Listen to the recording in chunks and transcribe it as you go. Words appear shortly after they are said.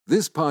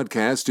This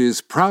podcast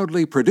is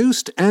proudly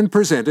produced and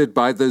presented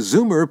by the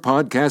Zoomer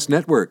Podcast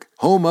Network,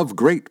 home of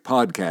great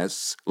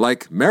podcasts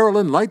like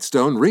Marilyn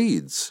Lightstone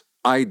Reads,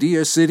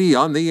 Idea City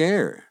on the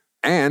Air,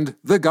 and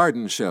The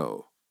Garden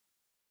Show.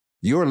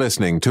 You're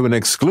listening to an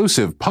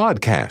exclusive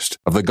podcast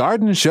of The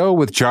Garden Show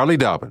with Charlie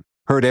Dobbin,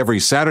 heard every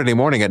Saturday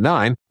morning at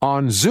 9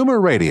 on Zoomer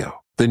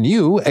Radio, the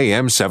new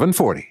AM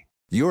 740.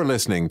 You're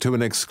listening to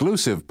an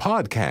exclusive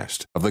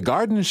podcast of The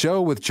Garden Show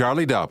with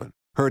Charlie Dobbin,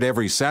 heard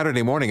every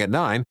Saturday morning at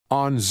 9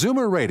 on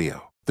Zoomer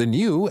Radio, the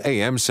new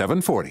AM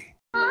 740.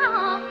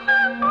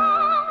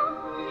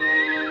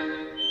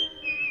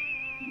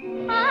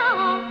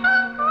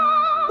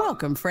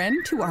 Welcome,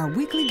 friend, to our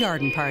weekly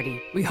garden party.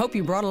 We hope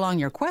you brought along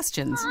your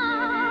questions,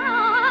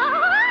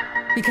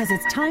 because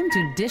it's time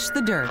to dish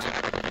the dirt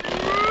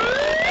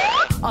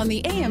on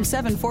the AM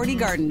 740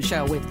 Garden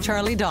Show with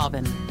Charlie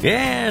Dobbin.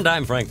 And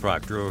I'm Frank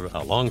Proctor,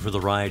 along for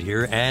the ride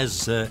here,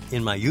 as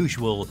in my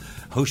usual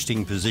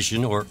hosting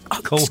position or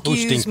co-hosting.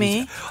 Excuse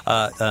me.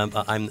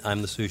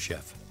 I'm the sous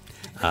chef.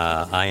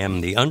 I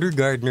am the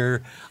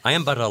undergardener. I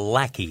am but a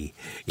lackey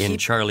in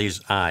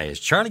Charlie's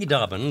eyes. Charlie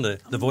Dobbin,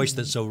 the voice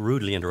that so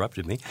rudely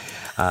interrupted me,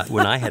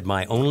 when I had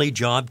my only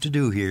job to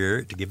do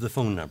here to give the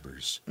phone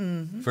numbers.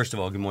 Mm-hmm. First of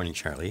all, good morning,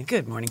 Charlie.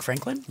 Good morning,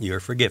 Franklin. You're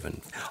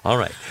forgiven. All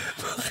right.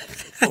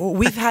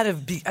 We've had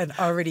an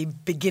already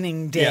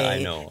beginning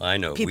day. Yeah, I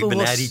know. We've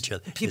been at each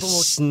other.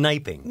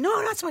 Sniping. No,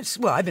 not so much.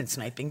 Well, I've been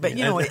sniping, but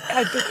you know,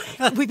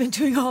 we've been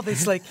doing all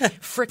this like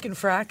frickin'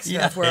 frack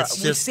stuff where we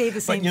say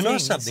the same things. But you know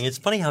something? It's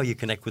funny how you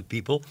connect with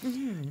people.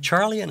 Mm-hmm.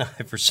 Charlie and I,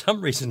 for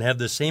some reason, have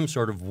the same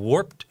sort of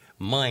warped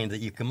mind that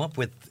you come up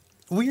with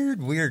weird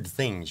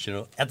things, you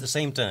know, at the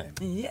same time.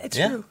 Yeah, it's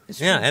true. It's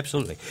true. Yeah,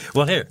 absolutely.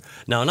 Well, here,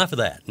 now enough of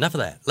that.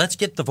 Let's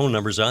get the phone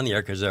numbers on the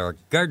air, because there are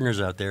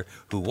gardeners out there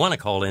who want to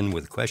call in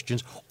with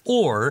questions,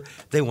 or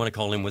they want to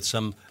call in with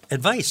some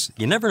advice.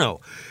 You never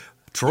know.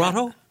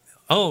 Toronto?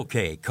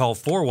 Okay, call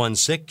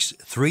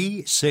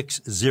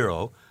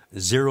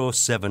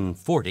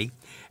 416-360-0740.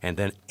 And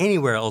then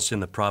anywhere else in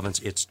the province,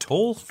 it's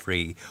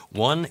toll-free,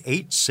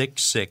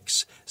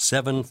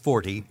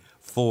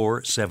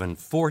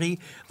 1-866-740-4740.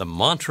 The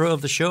mantra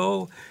of the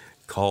show,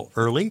 call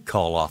early,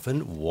 call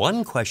often,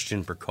 one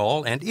question per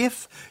call. And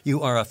if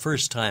you are a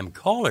first-time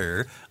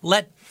caller,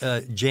 let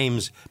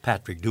James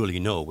Patrick Dooley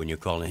know when you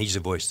call in. He's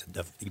the voice,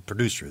 the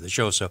producer of the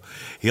show, so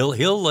he'll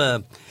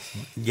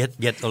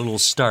get a little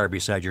star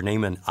beside your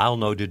name, and I'll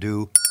know to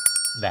do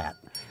that,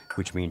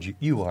 which means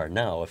you are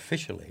now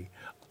officially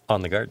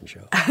on the Garden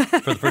Show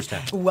for the first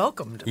time.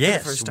 Welcomed for the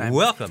first time. Yes,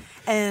 welcome.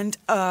 And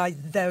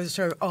those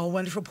are all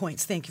wonderful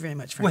points. Thank you very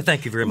much, Frank. Well,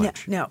 thank you very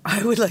much. Now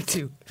I would like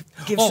to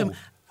give some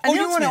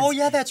announcements.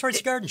 That's right, it's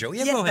the Garden Show.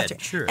 Yeah, go ahead. Right.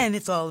 Sure. And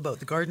it's all about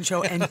the Garden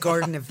Show and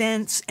garden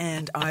events.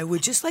 And I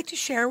would just like to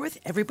share with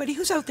everybody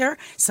who's out there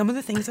some of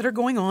the things that are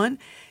going on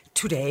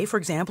today, for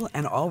example,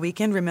 and all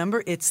weekend.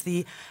 Remember, it's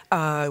the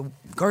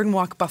Garden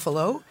Walk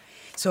Buffalo.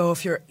 So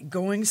if you're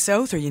going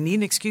south or you need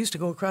an excuse to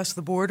go across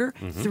the border,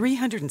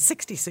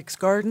 366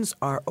 gardens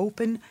are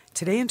open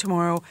today and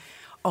tomorrow,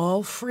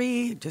 all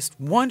free. Just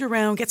wander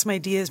around, get some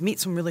ideas, meet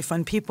some really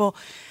fun people.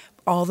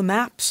 All the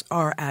maps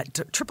are at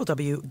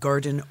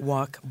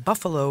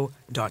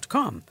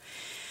www.gardenwalkbuffalo.com.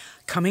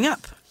 Coming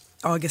up,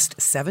 August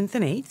 7th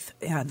and 8th,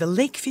 the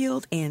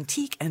Lakefield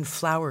Antique and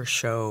Flower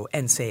Show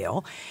and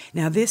Sale.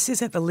 Now, this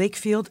is at the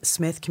Lakefield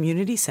Smith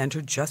Community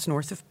Center, just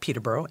north of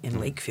Peterborough, in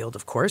Lakefield,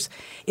 of course.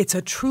 It's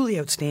a truly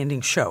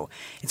outstanding show.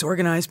 It's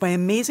organized by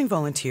amazing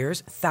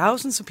volunteers.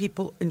 Thousands of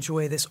people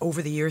enjoy this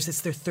over the years.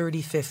 It's their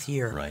 35th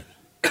year. Right.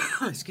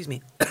 Excuse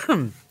me.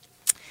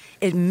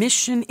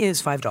 Admission is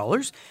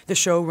 $5. The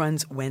show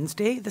runs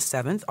Wednesday, the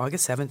 7th,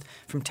 August 7th,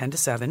 from 10 to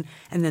 7,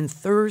 and then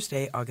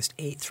Thursday, August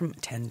 8th, from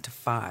 10 to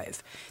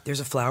 5. There's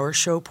a flower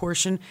show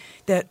portion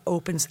that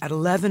opens at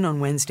 11 on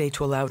Wednesday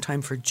to allow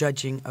time for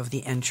judging of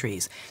the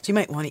entries. So you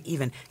might want to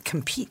even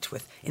compete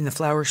in the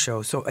flower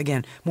show. So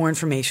again, more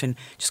information,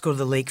 just go to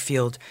the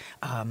Lakefield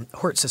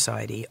Hort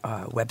Society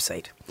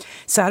website.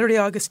 Saturday,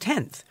 August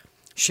 10th.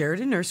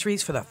 Sheridan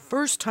Nurseries, for the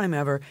first time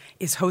ever,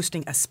 is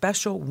hosting a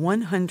special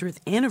 100th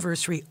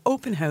anniversary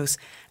open house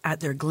at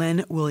their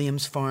Glen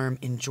Williams farm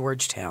in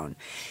Georgetown.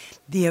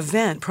 The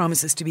event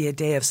promises to be a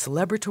day of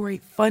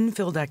celebratory,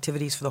 fun-filled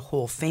activities for the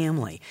whole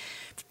family.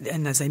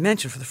 And as I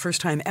mentioned, for the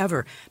first time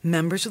ever,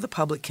 members of the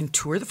public can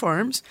tour the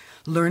farms,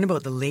 learn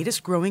about the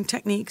latest growing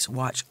techniques,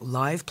 watch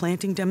live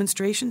planting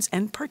demonstrations,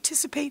 and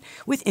participate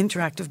with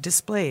interactive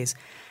displays,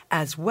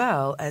 as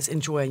well as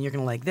enjoy, and you're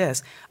going to like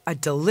this, a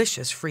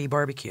delicious free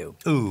barbecue.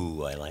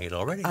 Ooh, I like it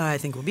already. I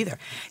think we'll be there.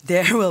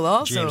 There will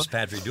also... James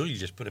Patrick Dooley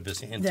just put up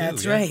his hand,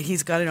 That's right.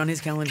 He's got it on his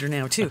calendar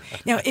now, too.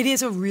 Now, it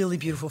is a really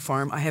beautiful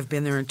farm. I have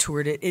been there and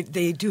toured it.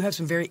 They do have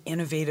some very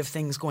innovative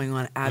things going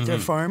on at their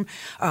farm,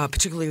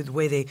 particularly the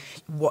way they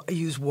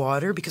use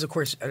water, because, of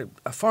course,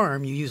 a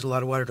farm, you use a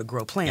lot of water to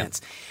grow plants.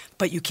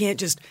 But you can't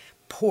just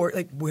pour,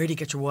 like, where do you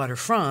get your water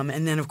from?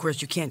 And then, of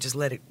course, you can't just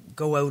let it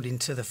go out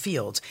into the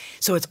fields.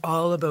 So it's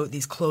all about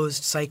these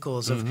closed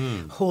cycles of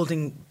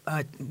holding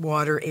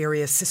water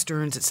area,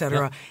 cisterns,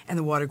 etc., and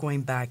the water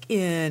going back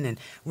in and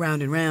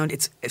round.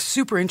 It's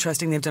super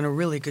interesting. They've done a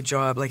really good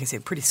job. Like I say,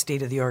 pretty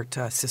state-of-the-art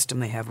system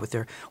they have with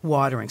their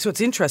watering. So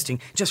it's interesting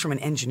just from an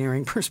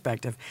engineering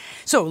perspective.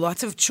 So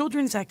lots of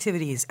children's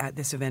activities at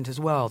this event as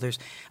well. There's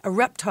a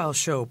reptile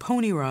show,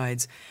 pony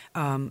rides,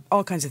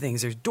 all kinds of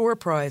things. There's door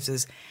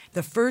prizes.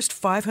 The first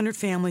 500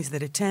 families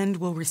that attend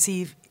will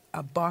receive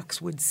a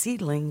boxwood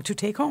seedling to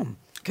take home.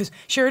 Because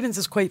Sheridan's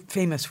is quite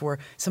famous for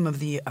some of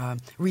the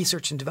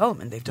research and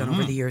development they've done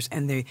over the years.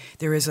 And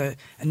there is a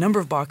number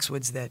of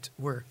boxwoods that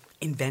were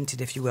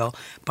invented, if you will,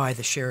 by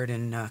the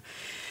Sheridan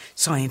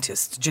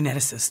scientists,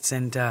 geneticists,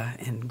 and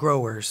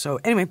growers. So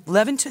anyway,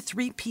 11 to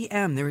 3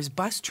 p.m., there is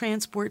bus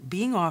transport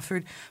being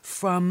offered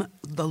from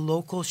the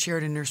local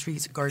Sheridan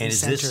Nurseries garden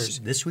centers. And is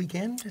this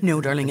weekend?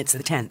 No, darling, it's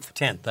the 10th.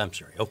 10th, I'm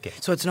sorry. Okay.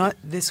 So it's not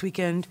this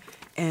weekend,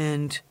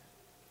 and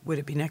would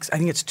it be next? I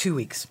think it's 2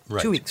 weeks.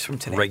 Right. 2 weeks from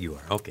today. Right, you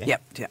are. Okay.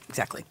 Yep,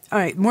 exactly. All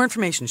right, more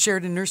information,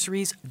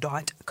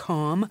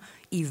 SheridanNurseries.com,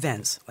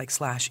 events, like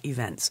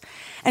 /events.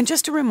 And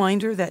just a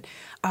reminder that,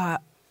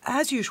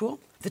 as usual,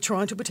 the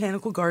Toronto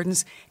Botanical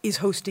Gardens is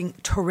hosting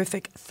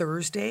terrific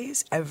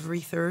Thursdays,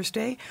 every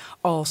Thursday,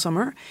 all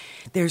summer.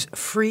 There's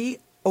free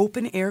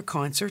open-air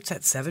concerts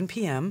at 7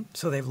 p.m.,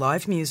 so they have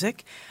live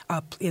music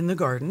up in the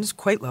gardens,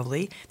 quite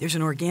lovely. There's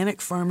an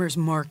organic farmers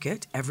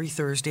market every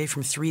Thursday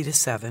from 3 to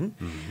 7,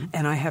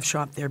 and I have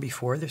shopped there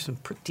before. There's some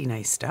pretty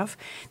nice stuff.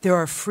 There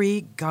are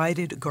free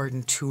guided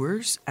garden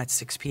tours at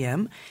 6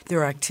 p.m. There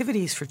are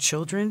activities for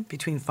children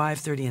between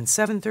 5:30 and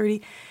 7:30,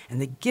 and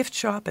the gift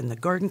shop and the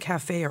garden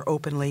cafe are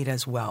open late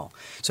as well.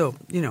 So,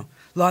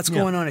 lots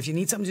going on. If you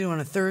need something to do on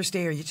a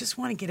Thursday or you just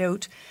want to get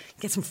out,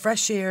 get some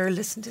fresh air,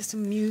 listen to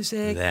some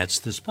music. That's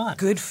the spot.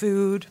 Good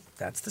food.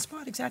 That's the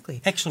spot,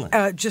 exactly. Excellent.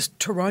 Just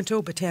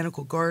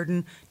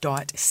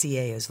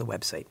torontobotanicalgarden.ca is the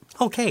website.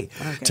 Okay.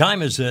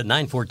 Time is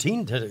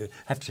 9:14.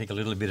 Have to take a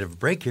little bit of a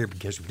break here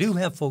because we do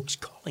have folks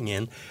calling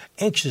in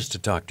anxious to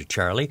talk to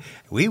Charlie.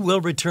 We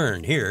will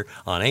return here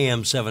on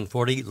AM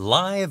 740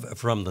 live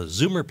from the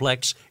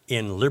Zoomerplex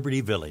in Liberty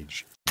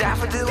Village.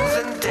 Daffodils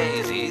and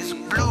daisies,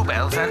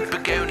 bluebells and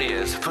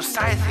begonias,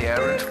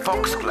 forsythia and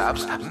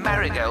foxgloves,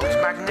 marigolds,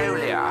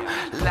 magnolia,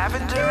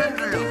 lavender and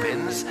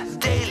lupins,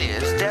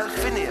 dahlias,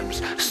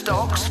 delphiniums,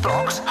 stalks,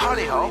 phlox,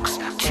 hollyhocks,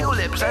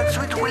 tulips and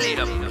sweet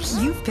williams.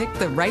 You've picked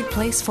the right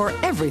place for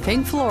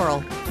everything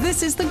floral.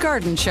 This is The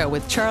Garden Show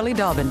with Charlie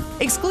Dobbin,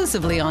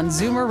 exclusively on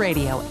Zoomer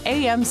Radio,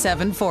 AM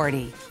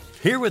 740.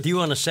 Here with you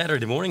on a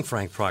Saturday morning,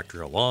 Frank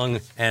Proctor, along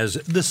as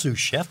the sous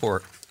chef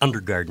or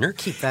undergardener.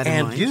 Keep that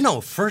in mind.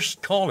 And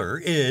first caller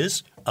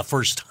is a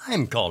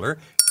first-time caller,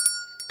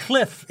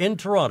 Cliff in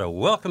Toronto.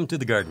 Welcome to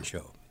the Garden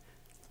Show.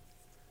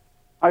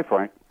 Hi,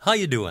 Frank. How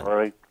you doing? All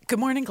right. Good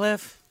morning,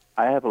 Cliff.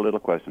 I have a little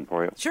question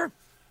for you. Sure.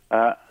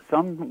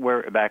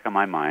 Somewhere back in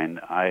my mind,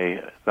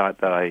 I thought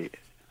that I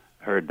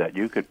heard that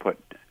you could put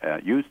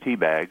used tea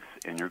bags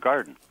in your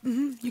garden.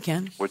 Mm-hmm, you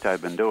can. Which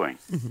I've been doing.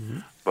 Mm-hmm.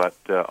 But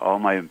all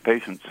my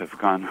patients have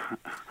gone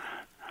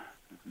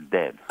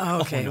dead.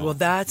 Okay, well,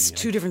 that's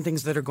two different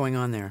things that are going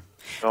on there.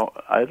 So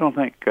I don't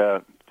think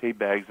tea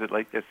bags,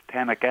 it's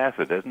tannic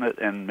acid, isn't it?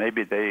 And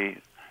maybe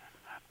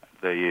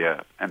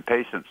and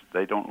patients,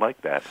 they don't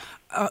like that.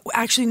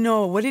 Actually,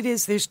 no. What it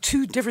is, there's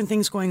two different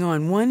things going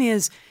on. One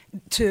is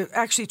to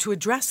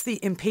address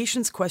the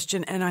impatience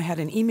question, and I had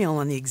an email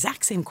on the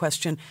exact same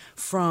question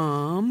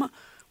from,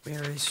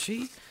 where is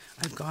she?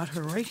 I've got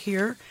her right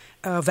here.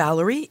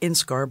 Valerie in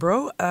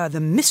Scarborough.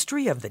 The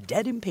Mystery of the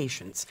Dead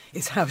Impatience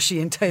is how she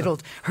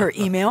entitled her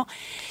email.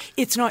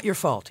 It's not your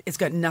fault. It's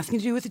got nothing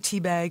to do with the tea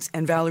bags.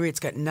 And Valerie,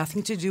 it's got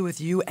nothing to do with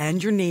you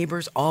and your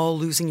neighbors all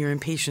losing your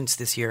impatience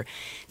this year.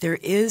 There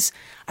is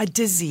a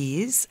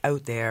disease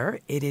out there.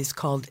 It is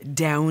called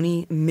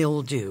downy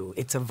mildew.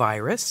 It's a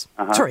virus.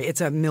 Sorry,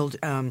 it's a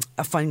fungal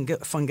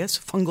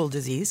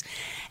disease.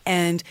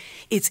 And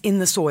it's in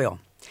the soil.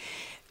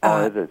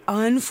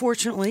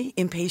 Unfortunately,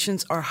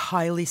 impatiens are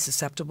highly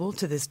susceptible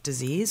to this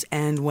disease,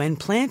 and when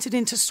planted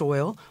into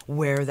soil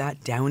where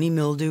that downy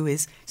mildew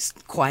is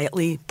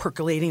quietly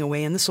percolating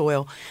away in the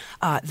soil,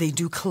 they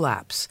do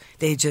collapse.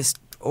 They just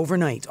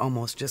overnight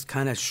almost just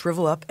kind of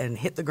shrivel up and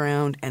hit the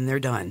ground, and they're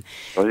done.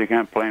 Well, you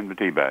can't blame the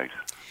tea bags.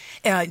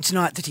 It's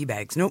not the tea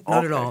bags. Nope,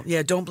 not at all.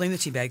 Yeah, don't blame the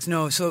tea bags.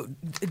 No, so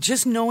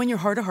just know in your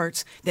heart of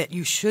hearts that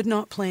you should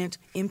not plant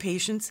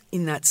impatiens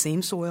in that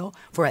same soil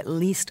for at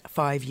least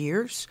 5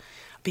 years,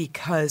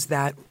 because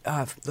the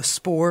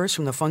spores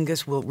from the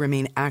fungus will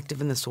remain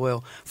active in the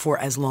soil for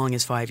as long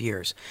as 5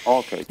 years.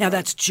 Okay. Now,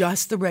 that's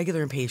just the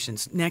regular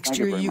impatiens. Next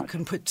year, you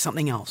can put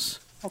something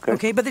else. Okay.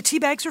 Okay, but the tea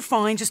bags are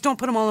fine. Just don't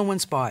put them all in one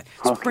spot.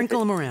 Sprinkle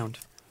them around.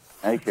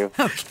 Thank you.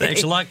 Okay.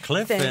 Thanks a lot,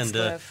 Cliff. Thanks, and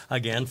Cliff.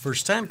 Again,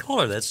 first-time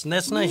caller. That's a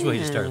nice way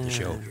to start the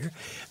show here.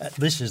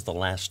 This is the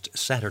last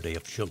Saturday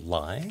of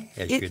July,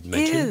 as you had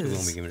mentioned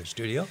when we came in the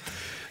studio.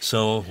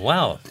 So,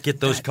 wow, get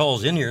those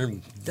calls in here.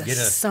 The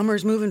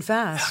summer's moving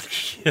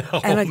fast.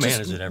 And I is it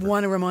just ever.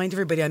 want to remind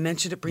everybody, I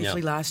mentioned it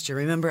briefly last year.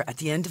 Remember, at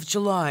the end of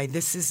July,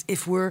 this is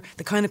if we're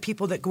the kind of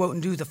people that go out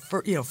and do the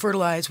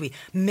fertilize, we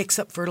mix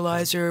up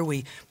fertilizer,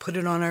 we put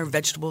it on our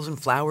vegetables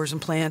and flowers and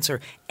plants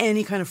or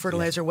any kind of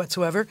fertilizer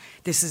whatsoever.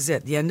 This is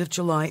it. The end of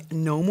July,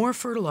 no more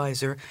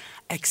fertilizer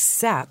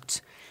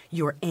except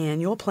your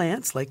annual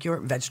plants, like your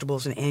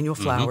vegetables and annual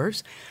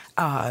flowers.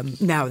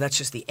 Now, that's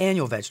just the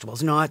annual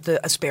vegetables, not the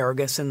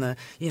asparagus and the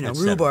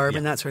rhubarb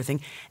and that sort of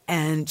thing.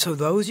 And so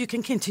those you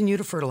can continue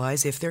to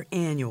fertilize if they're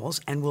annuals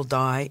and will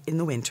die in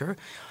the winter.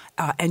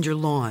 And your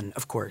lawn,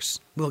 of course,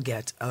 will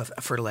get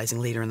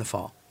fertilizing later in the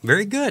fall.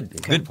 Very good.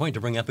 Okay. Good point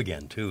to bring up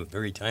again, too.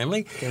 Very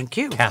timely. Thank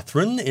you.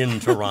 Catherine in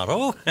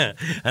Toronto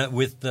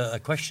with a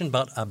question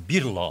about a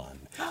butylon.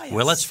 Oh, yes.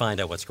 Well, let's find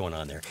out what's going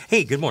on there.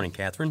 Hey, good morning,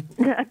 Catherine.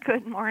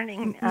 Good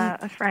morning,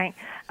 Frank.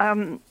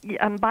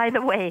 By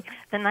the way,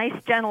 the nice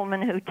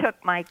gentleman who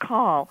took my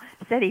call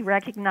said he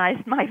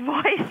recognized my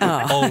voice.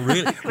 Oh,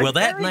 really? Well,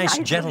 that nice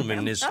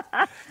gentleman is,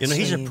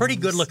 he's a pretty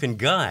good-looking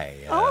guy.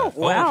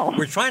 Wow.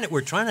 We're trying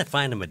to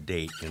find him a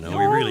date. We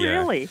really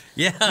are. Really?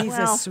 Yeah. He's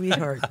a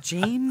sweetheart,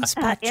 James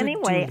Patrick.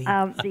 Anyway,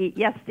 Dooley.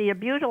 the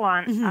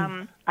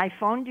Abutylon. I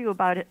phoned you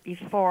about it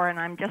before, and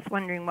I'm just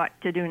wondering what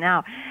to do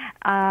now.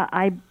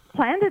 I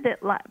planted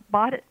it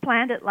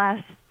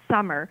last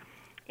summer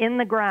in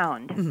the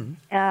ground.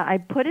 I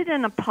put it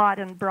in a pot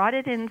and brought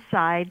it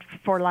inside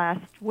for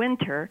last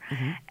winter.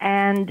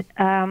 And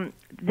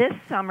this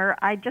summer,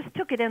 I just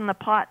took it in the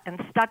pot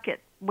and stuck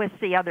it with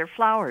the other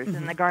flowers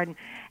in the garden.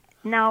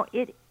 Now,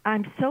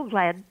 I'm so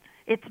glad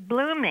it's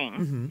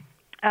blooming.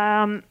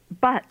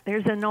 But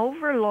there's an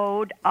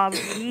overload of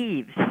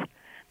leaves.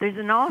 There's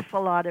an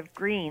awful lot of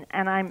green,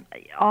 and I'm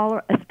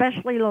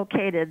especially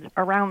located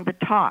around the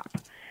top.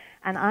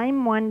 And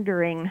I'm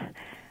wondering,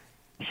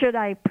 should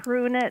I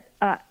prune it,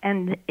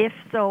 and if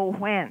so,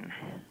 when?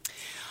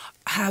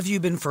 Have you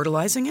been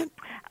fertilizing it?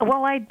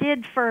 Well, I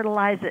did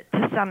fertilize it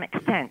to some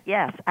extent,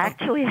 yes.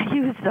 Actually, I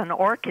used an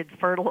orchid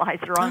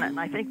fertilizer on it, and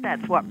I think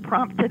that's what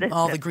prompted it.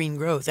 All the green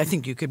growth. I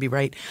think you could be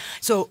right.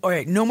 So, all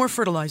right, no more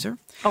fertilizer.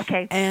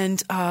 Okay.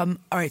 And, all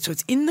right, so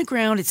it's in the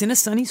ground. It's in a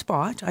sunny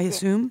spot, I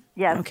assume?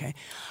 Yes. Okay.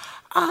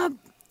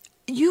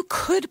 You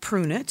could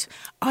prune it.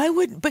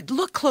 But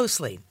look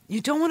closely.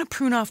 You don't want to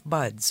prune off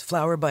buds,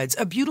 flower buds.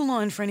 A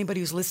butylon, for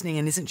anybody who's listening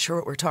and isn't sure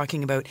what we're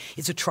talking about,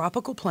 is a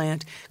tropical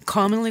plant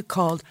commonly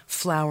called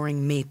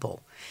flowering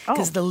maple.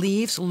 Because the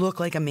leaves look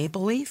like a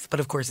maple leaf,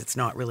 but of course it's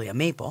not really a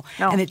maple.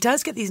 No. And it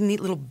does get these neat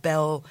little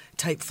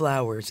bell-type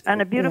flowers.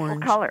 And a beautiful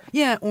orange. color.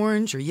 Yeah,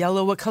 orange or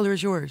yellow. What color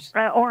is yours?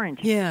 Orange.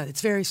 Yeah,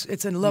 it's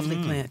a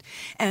lovely plant.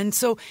 And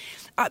so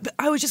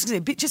I was just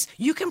going to say,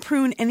 you can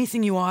prune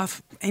anything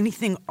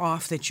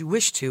off that you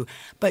wish to,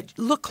 but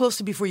look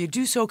closely before you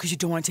do so because you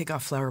don't want to take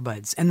off flower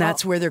buds. And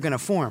that's where they're going to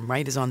form,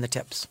 right, is on the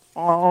tips.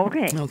 Oh,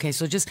 okay. Okay,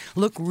 so just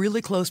look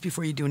really close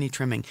before you do any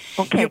trimming.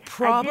 Okay,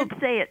 I did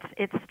say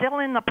it's still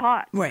in the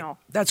pot. Right,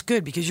 that's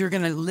good because you're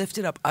going to lift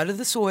it up out of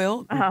the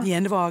soil at the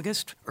end of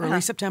August,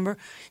 early September.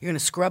 You're going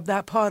to scrub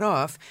that pot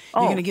off.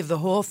 You're going to give the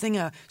whole thing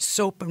a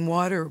soap and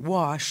water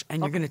wash,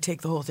 and you're going to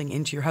take the whole thing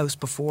into your house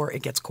before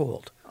it gets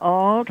cold.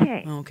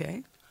 Okay.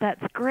 Okay.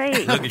 That's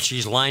great. Look,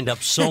 she's lined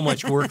up so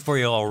much work for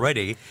you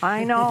already.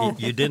 I know.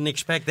 You didn't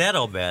expect that,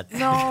 I'll bet.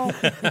 No,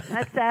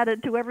 that's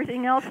added to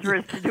everything else there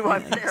is to do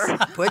up there.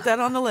 Put that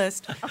on the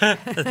list.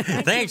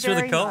 Thanks for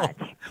the call. Much.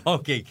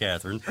 Okay,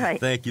 Catherine. Right.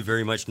 Thank you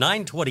very much.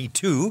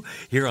 9:22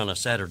 here on a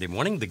Saturday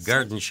morning, The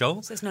Garden Show.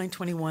 It says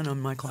 9:21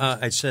 on my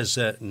clock. It says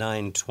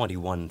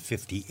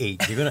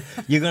 9:21:58.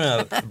 You're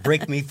gonna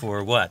break me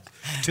for what?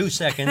 2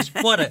 seconds?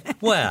 What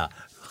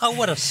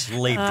a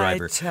slave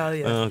driver. I tell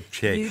you.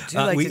 Okay. You do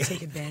like to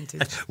take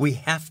advantage. We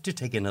have to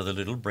take another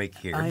little break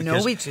here. I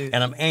know we do.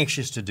 And I'm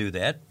anxious to do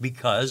that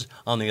because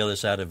on the other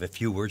side of a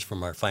few words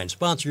from our fine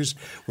sponsors,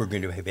 we're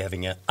going to be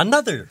having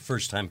another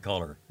first-time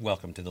caller.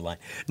 Welcome to the line.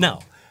 Now,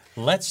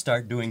 let's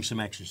start doing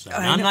some exercise.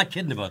 I'm not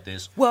kidding about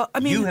this. Well,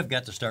 I mean, you have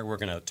got to start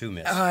working out too,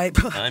 miss. I'm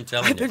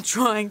telling you. I've been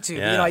trying to.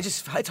 Yeah.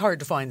 It's hard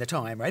to find the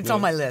time, right? It's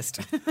on my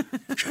list.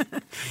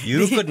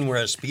 You couldn't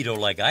wear a Speedo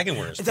like I can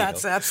wear a Speedo.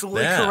 That's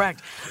absolutely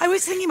correct. I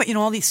was thinking about,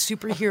 all these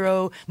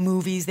superhero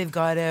movies they've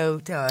got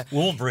out.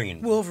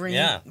 Wolverine.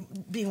 Yeah.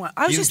 Being one.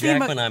 I was just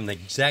Jackman, thinking about, I'm the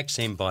exact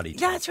same body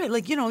type. Yeah, that's right.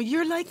 Like,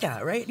 you're like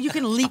that, right? You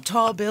can leap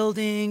tall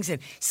buildings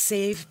and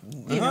save,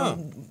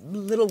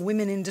 little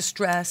women in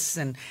distress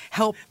and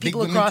help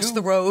people across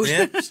the road.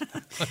 Yes.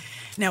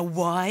 Now,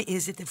 why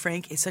is it that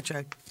Frank is such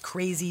a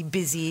crazy,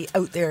 busy,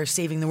 out there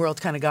saving the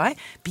world kind of guy?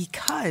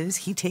 Because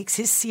he takes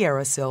his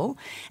Sierra Sil,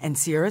 and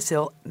Sierra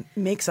Sil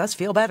makes us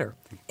feel better.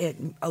 It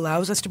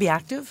allows us to be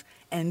active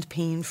and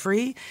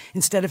pain-free.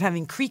 Instead of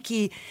having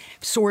creaky,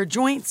 sore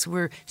joints,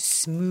 we're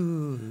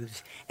smooth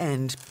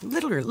and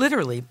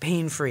literally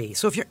pain-free.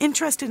 So if you're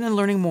interested in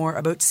learning more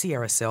about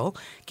Sierra Sil,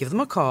 give them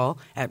a call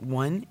at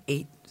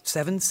 1-800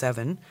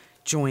 877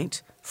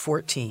 joint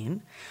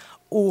 14,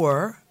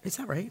 or is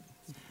that right?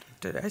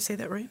 Did I say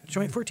that right?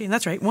 Joint 14.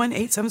 That's right.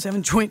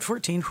 1-877 joint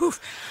 14. Whew.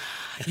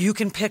 You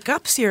can pick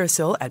up Sierra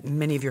Sil at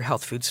many of your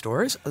health food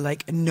stores,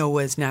 like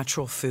Noah's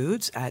Natural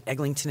Foods at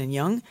Eglinton and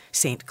Yonge,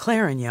 St.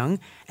 Clair and Yonge,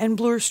 and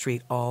Bloor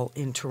Street, all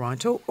in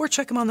Toronto, or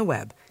check them on the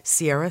web,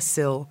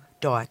 sierrasil.ca.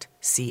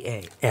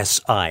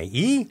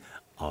 SIERRASIL.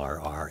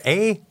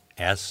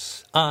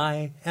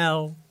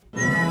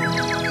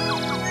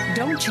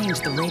 Don't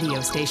change the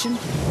radio station.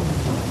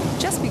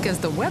 Just because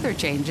the weather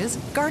changes,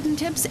 garden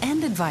tips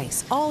and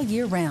advice all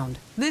year round.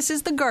 This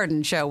is The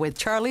Garden Show with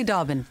Charlie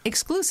Dobbin,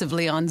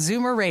 exclusively on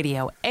Zoomer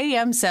Radio,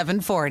 AM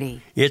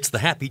 740. It's the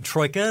happy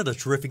troika, the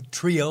terrific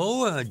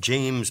trio,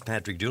 James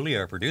Patrick Dooley,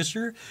 our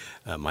producer,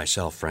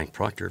 myself, Frank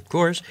Proctor, of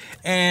course,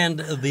 and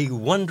the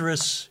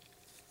wondrous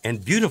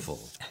and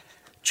beautiful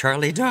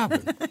Charlie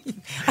Dobbin.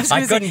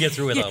 I couldn't get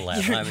through without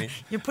laughing.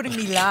 You're putting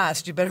me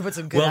last. You better put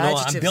some good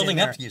adjectives I'm building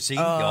in up. You see,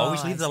 you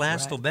always leave the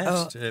last till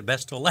best.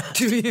 Best till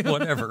last.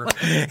 Whatever.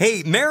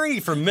 Hey, Mary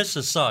from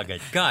Mississauga.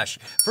 Gosh,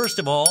 first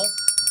of all,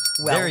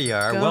 there you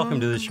are.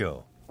 Welcome to the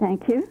show.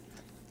 Thank you.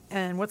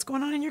 And what's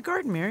going on in your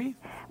garden, Mary?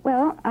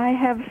 Well, I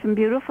have some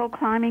beautiful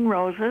climbing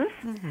roses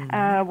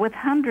with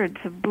hundreds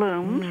of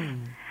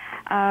blooms.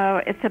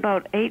 It's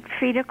about 8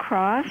 feet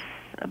across,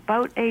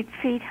 about 8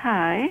 feet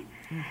high.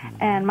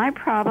 And my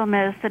problem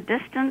is the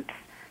distance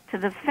to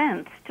the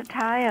fence to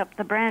tie up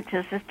the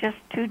branches is just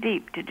too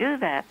deep to do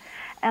that.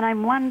 And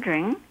I'm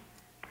wondering,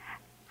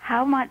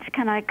 how much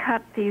can I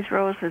cut these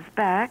roses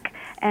back,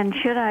 and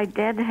should I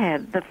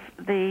deadhead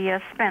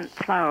the spent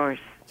flowers?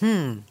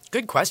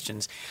 Good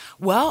questions.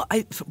 Well,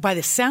 by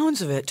the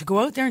sounds of it, to go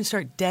out there and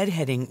start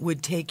deadheading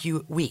would take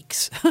you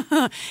weeks.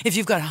 If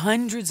you've got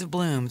hundreds of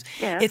blooms,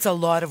 it's a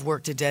lot of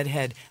work to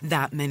deadhead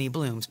that many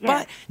blooms. Yes.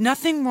 But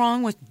nothing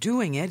wrong with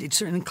doing it. It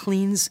certainly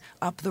cleans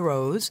up the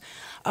rows.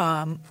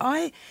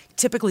 I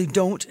typically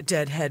don't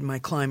deadhead my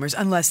climbers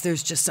unless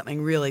there's just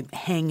something really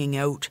hanging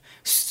out,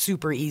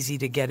 super easy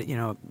to get,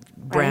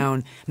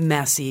 brown,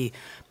 messy,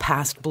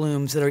 past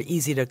blooms that are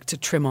easy to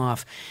trim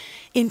off.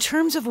 In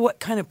terms of what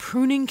kind of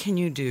pruning can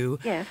you do,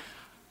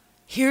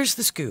 here's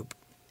the scoop.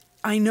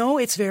 I know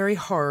it's very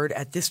hard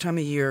at this time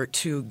of year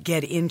to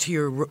get into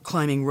your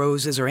climbing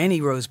roses or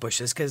any rose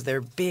bushes because they're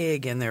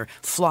big and they're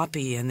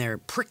floppy and they're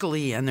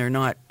prickly and they're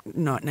not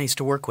nice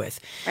to work with.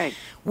 Right.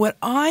 What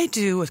I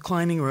do with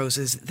climbing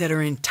roses that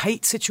are in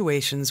tight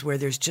situations where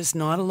there's just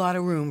not a lot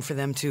of room for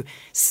them to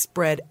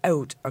spread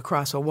out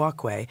across a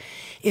walkway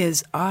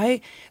is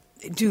I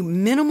do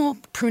minimal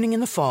pruning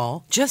in the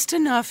fall, just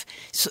enough,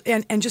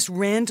 and just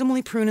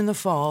randomly prune in the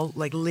fall,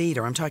 like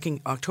later, I'm talking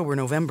October,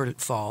 November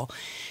fall,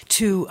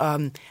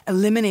 to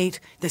eliminate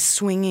the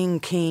swinging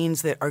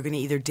canes that are going to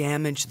either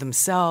damage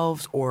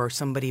themselves or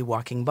somebody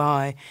walking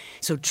by.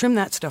 So trim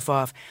that stuff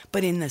off.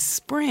 But in the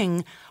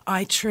spring,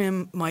 I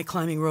trim my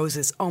climbing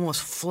roses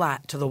almost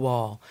flat to the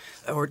wall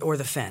or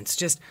the fence,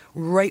 just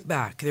right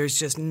back. There's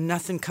just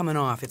nothing coming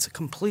off. It's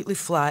completely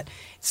flat.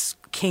 It's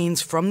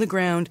canes from the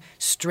ground,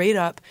 straight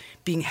up,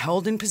 being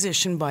held in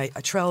position by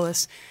a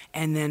trellis,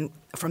 and then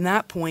from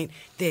that point,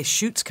 the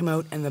shoots come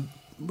out and the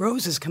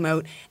roses come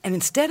out, and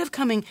instead of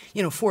coming,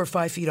 4 or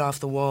 5 feet off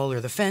the wall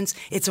or the fence,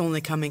 it's only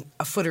coming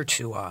a foot or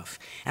two off.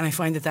 And I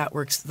find that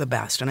works the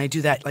best. And I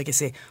do that, like I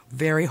say,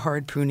 very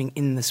hard pruning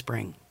in the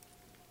spring.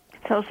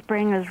 So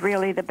spring is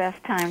really the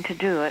best time to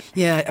do it.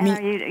 Yeah, I mean,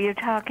 are you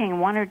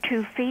talking 1 or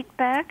 2 feet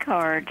back,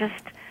 or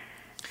just?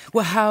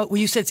 Well,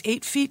 you said it's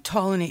 8 feet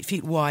tall and 8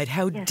 feet wide.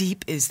 How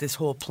deep is this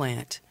whole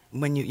plant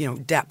when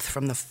depth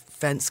from the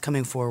fence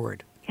coming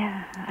forward?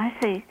 Yeah, I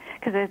see.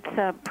 Because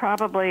it's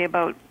probably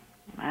about,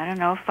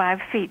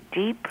 5 feet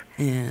deep.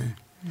 Yeah.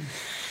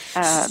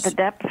 The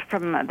depth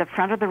from the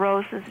front of the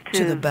roses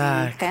to the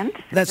back. The fence.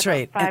 That's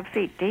right. 5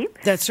 feet deep.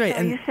 That's right.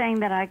 So are you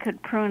saying that I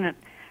could prune it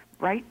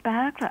right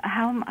back?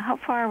 How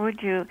far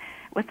would you,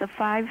 with the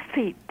 5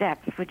 feet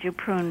depth, would you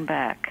prune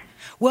back?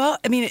 Well,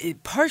 I mean,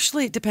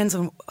 partially it depends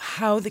on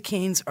how the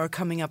canes are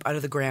coming up out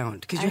of the ground,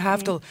 because you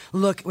have to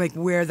look like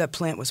where the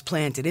plant was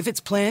planted. If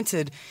it's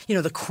planted,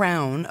 the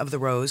crown of the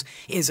rose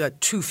is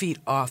 2 feet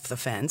off the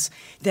fence,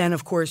 then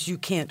of course you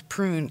can't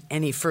prune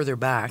any further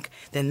back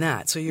than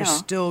that. So you're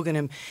still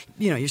going to,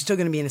 you're still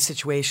going to be in a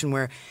situation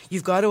where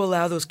you've got to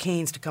allow those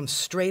canes to come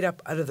straight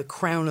up out of the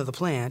crown of the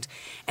plant,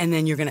 and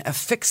then you're going to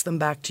affix them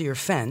back to your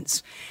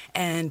fence.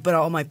 But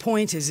all my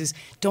point is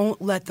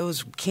don't let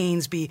those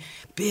canes be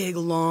big,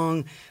 long,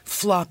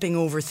 flopping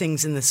over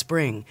things in the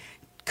spring.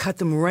 Cut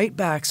them right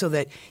back so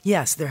that,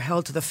 yes, they're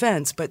held to the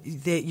fence, but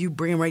you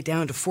bring them right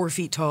down to 4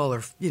 feet tall or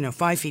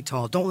 5 feet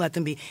tall. Don't let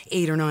them be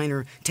 8 or 9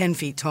 or 10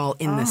 feet tall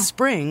in the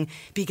spring,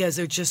 because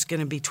they're just going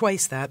to be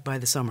twice that by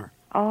the summer.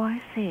 Oh,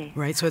 I see.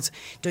 Right, so it's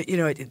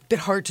a bit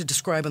hard to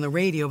describe on the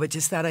radio, but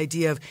just that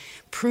idea of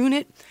prune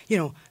it,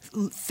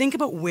 think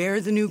about where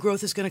the new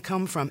growth is going to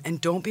come from, and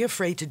don't be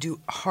afraid to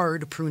do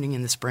hard pruning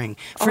in the spring.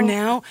 For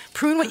now,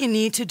 prune what you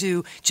need to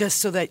do just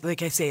so that,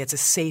 like I say, it's a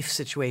safe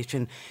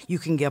situation. You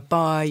can get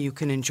by, you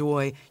can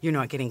enjoy, you're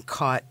not getting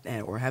caught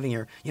or having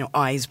your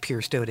eyes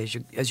pierced out as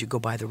you go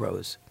by the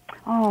rows.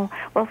 Oh,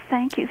 well,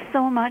 thank you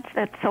so much.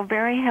 That's so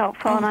very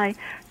helpful, and I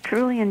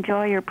truly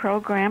enjoy your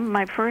program.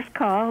 My first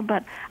call,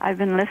 but I've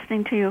been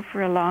listening to you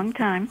for a long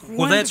time.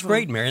 Well, that's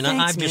great, Mary. Now,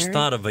 Thanks, I've just Mary.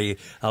 thought of a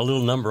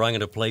little number I'm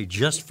going to play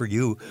just for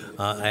you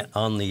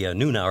on the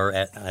noon hour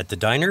at the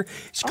diner.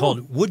 It's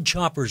called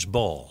Woodchopper's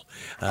Ball.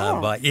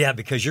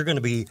 Because you're going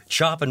to be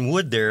chopping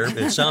wood there.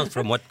 It sounds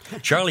from what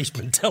Charlie's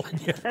been telling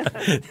you.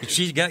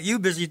 She's got you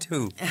busy,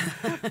 too.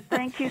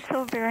 Thank you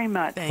so very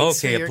much. Thanks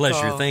Okay, for a your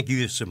pleasure. call. Thank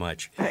you so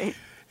much. Right.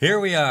 Here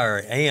we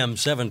are, AM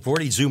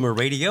 740 Zoomer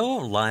Radio,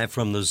 live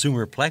from the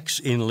Zoomerplex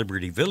in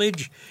Liberty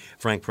Village.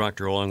 Frank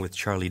Proctor along with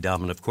Charlie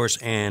Dobbin, of course,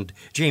 and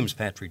James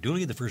Patrick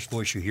Dooley, the first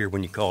voice you hear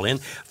when you call in.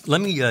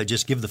 Let me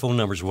just give the phone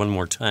numbers one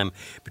more time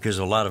because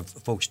a lot of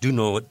folks do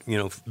know it,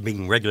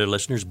 being regular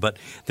listeners, but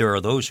there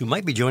are those who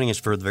might be joining us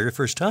for the very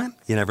first time.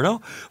 You never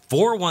know.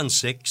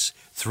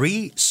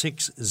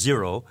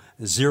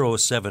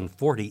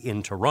 416-360-0740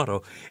 in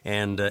Toronto,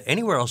 and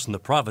anywhere else in the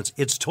province,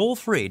 it's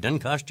toll-free. Doesn't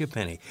cost you a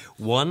penny.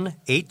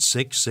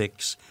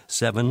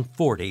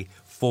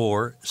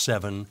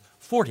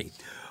 1-866-740-4740.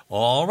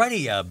 All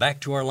righty,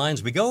 back to our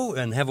lines we go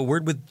and have a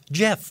word with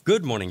Jeff.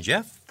 Good morning,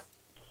 Jeff.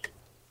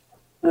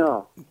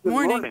 Yeah.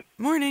 Good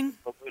Morning.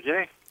 Okay,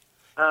 Jay.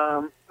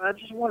 I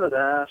just wanted to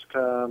ask,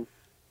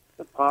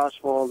 if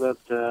possible, that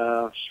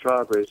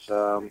strawberries,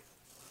 the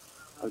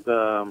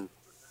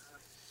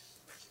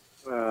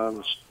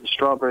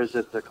strawberries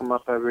that come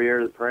up every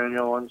year, the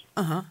perennial ones,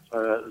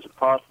 is it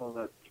possible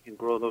that you can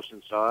grow those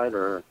inside,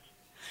 or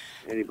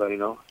anybody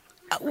know?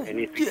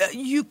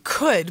 You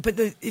could, but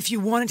if you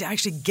wanted to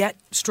actually get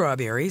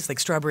strawberries, like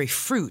strawberry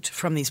fruit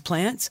from these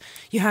plants,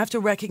 you have to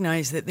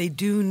recognize that they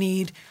do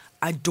need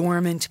a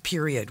dormant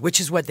period, which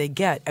is what they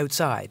get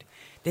outside.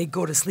 They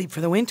go to sleep for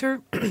the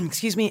winter,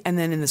 excuse me, and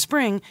then in the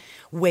spring,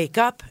 wake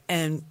up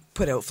and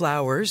put out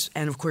flowers.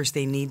 And, of course,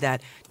 they need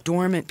that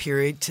dormant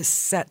period to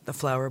set the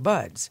flower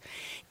buds.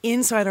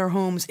 Inside our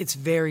homes, it's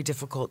very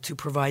difficult to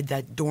provide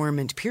that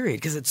dormant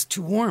period because it's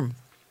too warm.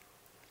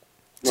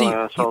 So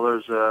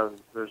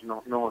there's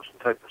no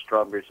type of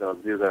strawberries that'll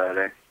do that,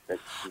 eh? That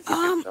you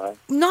can get inside?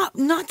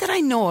 Not that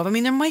I know of. I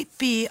mean, there might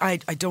be. I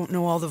don't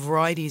know all the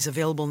varieties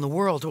available in the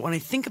world, but when I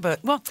think about,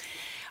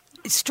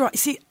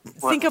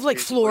 think of like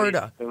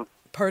Florida.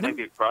 Pardon?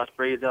 Maybe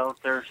crossbreeds out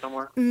there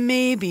somewhere?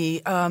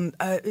 Maybe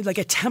like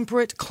a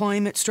temperate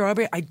climate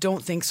strawberry. I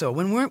don't think so.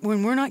 When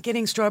we're not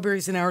getting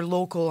strawberries in our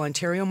local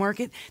Ontario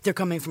market, they're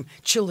coming from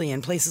Chile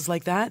and places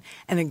like that,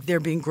 and they're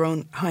being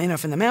grown high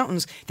enough in the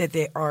mountains that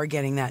they are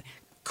getting that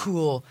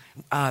cool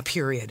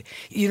period.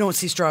 You don't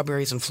see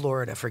strawberries in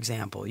Florida, for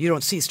example. You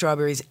don't see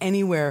strawberries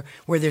anywhere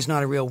where there's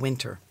not a real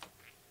winter.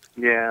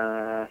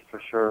 Yeah,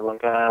 for sure.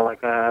 Like I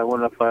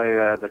went up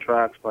by the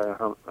tracks by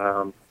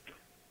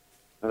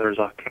there's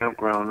a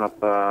campground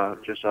up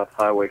just off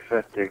Highway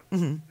 50,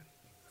 and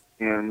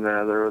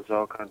there was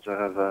all kinds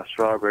of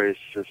strawberries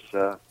just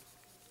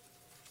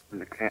in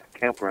the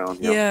campground.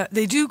 Yeah,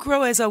 they do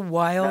grow as a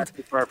wild. Not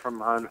too far from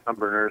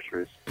Humber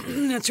Nurseries.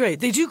 That's right.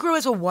 They do grow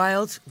as a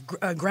wild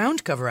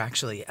ground cover,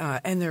 actually,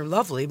 and they're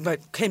lovely,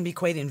 but can be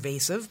quite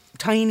invasive.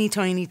 Tiny,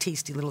 tiny,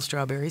 tasty little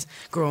strawberries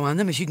grow on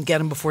them, if you can get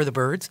them before the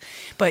birds.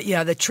 But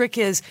yeah, the trick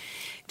is,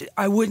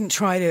 I wouldn't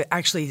try to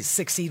actually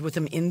succeed with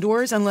them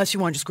indoors unless you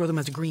want to just grow them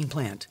as a green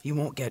plant. You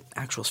won't get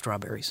actual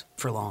strawberries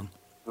for long.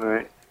 All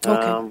right.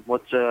 Okay.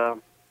 What's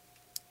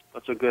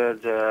a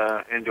good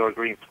indoor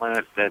green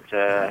plant that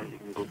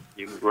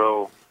you can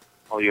grow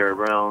all year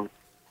round?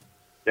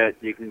 That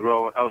you can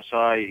grow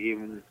outside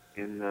even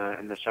in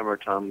the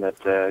summertime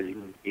that you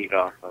can eat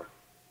off of.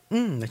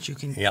 That you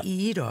can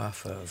eat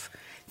off of.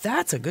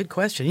 That's a good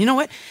question. You know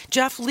what,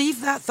 Jeff?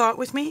 Leave that thought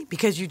with me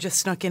because you just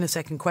snuck in a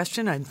second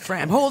question. I'm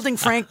holding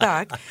Frank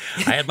back.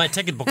 I had my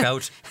ticket book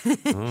out.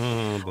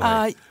 Oh,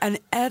 boy. An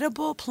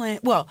edible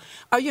plant. Well,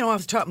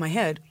 off the top of my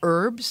head,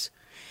 herbs.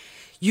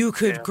 You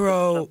could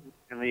grow. You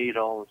can eat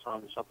all the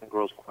time. Something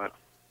grows quick.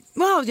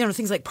 Well,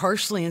 things like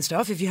parsley and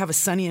stuff. If you have a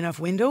sunny enough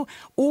window,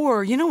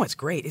 or what's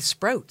great is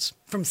sprouts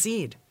from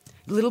seed.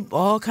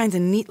 All kinds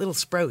of neat little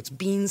sprouts,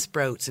 bean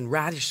sprouts and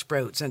radish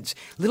sprouts, and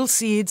little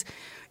seeds.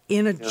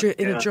 In a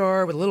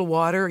jar with a little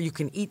water, you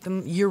can eat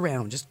them year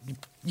round. Just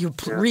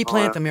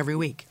replant them every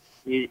week.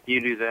 You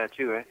do that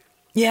too, eh?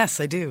 Yes,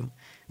 I do.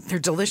 They're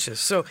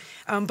delicious. So,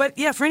 but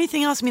yeah, for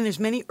anything else, there's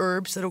many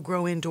herbs that'll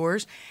grow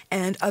indoors,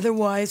 and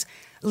otherwise,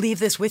 leave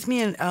this with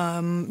me.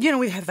 And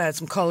we have had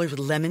some callers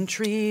with lemon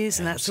trees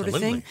and that sort of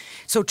thing.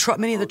 So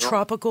many of the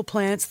tropical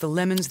plants, the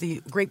lemons,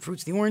 the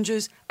grapefruits, the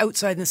oranges,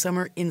 outside in the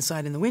summer,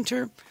 inside in the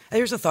winter.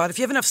 There's a thought. If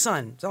you have enough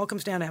sun, it all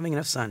comes down to having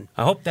enough sun.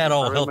 I hope that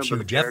all helps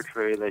you, Jeff. I remember the pear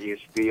tree that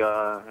used to be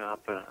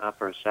up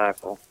in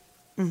Sackville.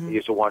 You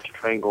used to watch a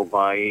train go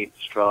by, eat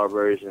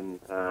strawberries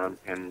and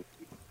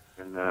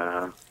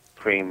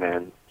cream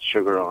and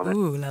sugar on it.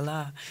 Ooh la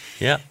la.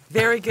 Yeah.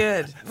 Very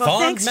good. Well,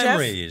 Fond thanks,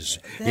 memories.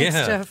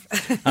 Jeff.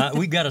 Thanks, Jeff.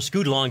 We've got to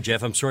scoot along,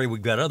 Jeff. I'm sorry,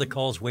 we've got other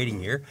calls waiting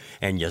here,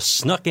 and you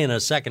snuck in a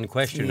second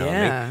question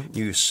on me,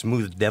 you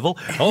smooth devil.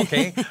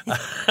 Okay.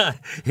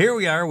 Here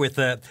we are with,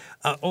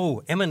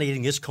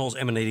 emanating, this call's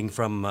emanating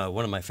from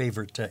one of my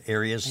favorite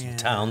areas,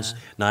 towns,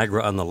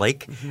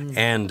 Niagara-on-the-Lake. Mm-hmm.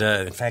 And,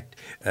 in fact,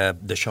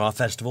 the Shaw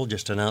Festival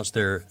just announced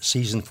their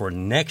season for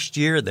next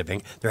year.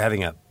 They're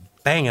having a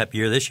bang-up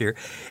year this year.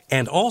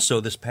 And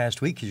also this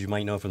past week, as you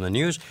might know from the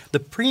news, the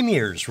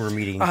premiers were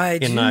meeting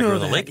in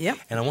Niagara-on-the-Lake. Yep.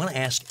 And I want to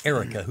ask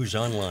Erica, who's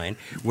online,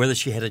 whether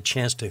she had a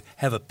chance to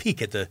have a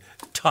peek at the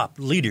top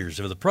leaders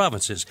of the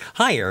provinces.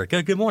 Hi,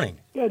 Erica. Good morning.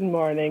 Good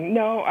morning.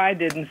 No, I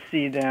didn't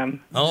see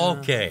them.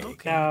 Okay.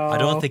 No. I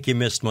don't think you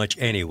missed much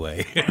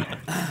anyway.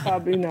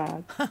 Probably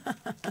not.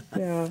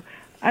 No.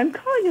 I'm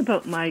calling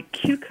about my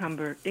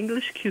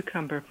English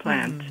cucumber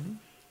plant. Mm-hmm.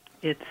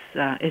 It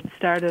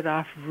started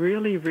off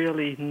really,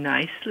 really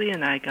nicely,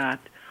 and I got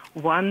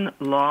one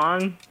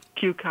long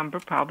cucumber,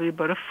 probably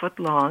about a foot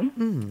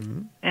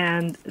long,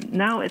 and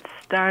now the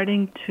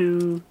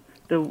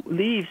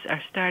leaves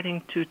are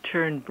starting to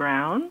turn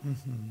brown,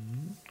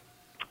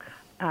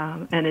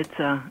 and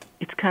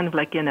it's kind of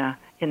like in a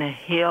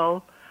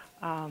hill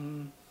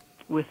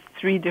with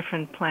three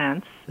different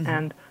plants,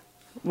 and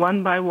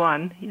one by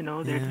one,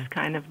 they're just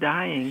kind of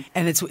dying.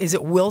 And is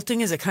it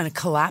wilting? Is it kind of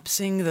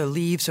collapsing? The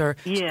leaves are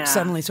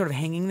suddenly sort of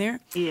hanging there?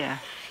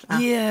 Yes.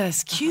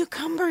 Yes.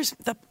 Cucumbers,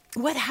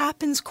 what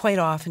happens quite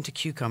often to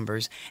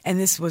cucumbers, and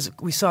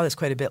we saw this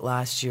quite a bit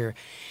last year,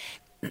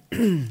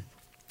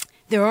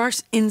 there are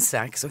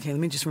insects. Okay, let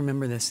me just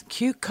remember this.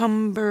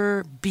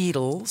 Cucumber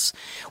beetles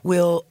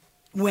will,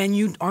 when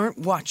you aren't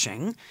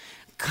watching,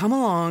 come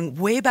along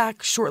way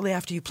back shortly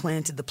after you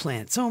planted the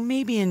plant. So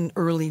maybe in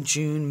early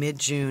June,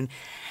 mid-June.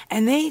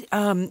 And they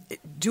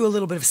do a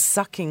little bit of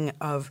sucking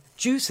of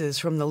juices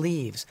from the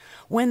leaves.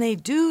 When they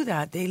do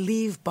that, they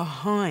leave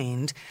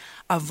behind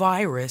a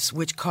virus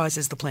which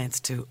causes the plants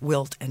to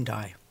wilt and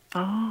die.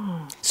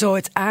 Oh. So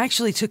it's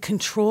actually to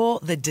control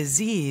the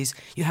disease,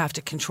 you have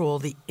to control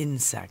the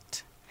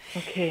insect.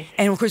 Okay.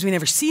 And, of course, we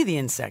never see the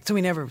insect, so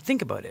we never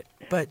think about it.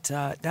 But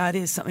that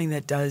is something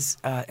that does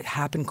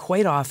happen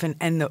quite often.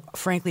 And,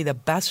 frankly, the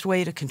best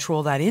way to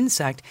control that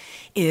insect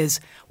is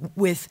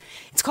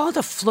it's called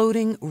a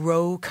floating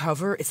row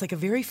cover. It's like a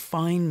very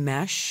fine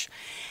mesh.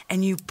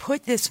 And you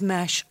put this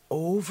mesh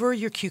over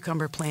your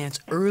cucumber plants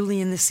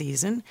early in the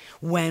season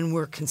when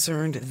we're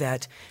concerned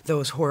that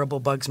those horrible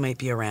bugs might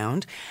be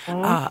around.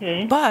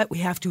 Okay. But we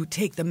have to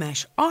take the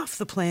mesh off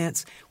the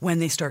plants when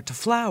they start to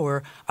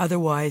flower.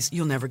 Otherwise,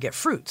 you'll never get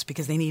fruits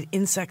because they need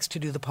insects to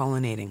do the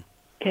pollinating.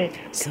 Okay,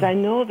 because I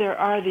know there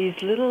are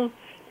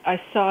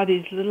I saw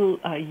these little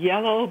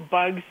yellow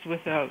bugs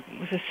with a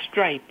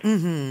stripe.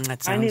 Mm-hmm,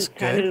 that sounds good.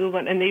 Tiny little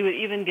one, and they would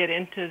even get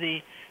into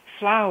the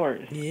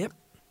flowers. Yep.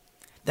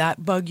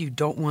 That bug you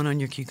don't want on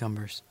your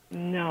cucumbers.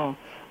 No.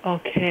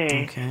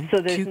 Okay.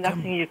 So there's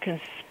nothing you can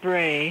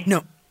spray.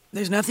 No.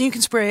 There's nothing you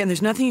can spray, and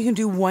there's nothing you can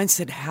do once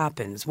it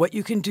happens. What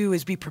you can do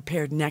is be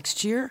prepared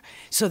next year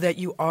so that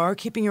you are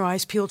keeping your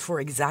eyes peeled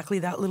for exactly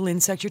that little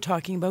insect you're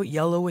talking about,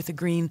 yellow with a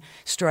green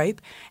stripe,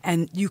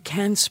 and you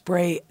can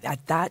spray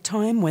at that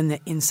time when the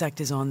insect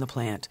is on the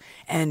plant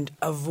and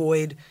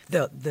avoid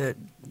the decline.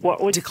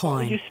 What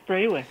would you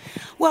spray with?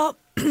 Well,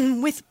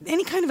 with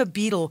any kind of a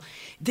beetle,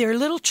 they're a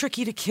little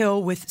tricky to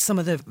kill with some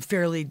of the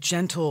fairly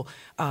gentle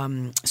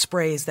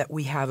sprays that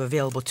we have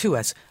available to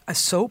us. A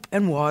soap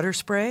and water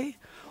spray.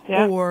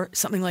 Yeah. Or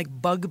something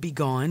like Bug Be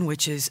Gone,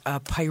 which is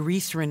a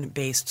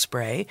pyrethrin-based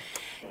spray.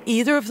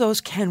 Either of those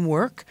can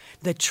work.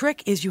 The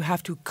trick is you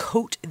have to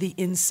coat the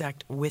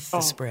insect with the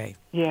spray.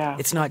 Yeah.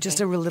 It's not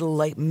just a little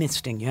light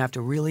misting. You have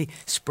to really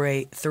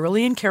spray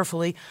thoroughly and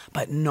carefully,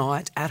 but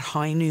not at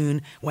high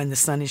noon when the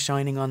sun is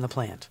shining on the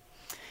plant.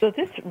 So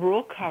this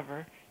roll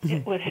cover,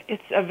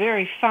 it's a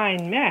very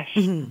fine mesh.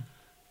 Mm-hmm.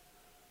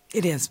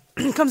 It is.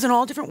 It comes in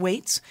all different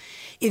weights.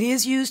 It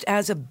is used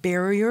as a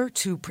barrier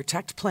to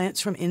protect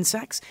plants from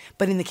insects.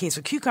 But in the case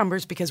of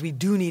cucumbers, because we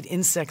do need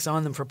insects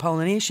on them for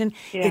pollination,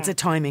 it's a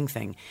timing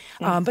thing.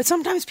 Yeah. But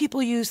sometimes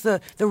people use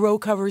the row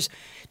covers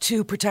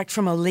to protect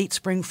from a late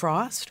spring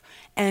frost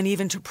and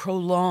even to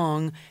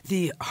prolong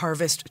the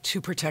harvest to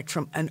protect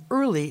from an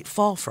early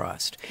fall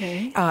frost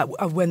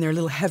when they're a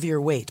little heavier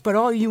weight. But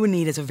all you would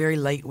need is a very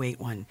lightweight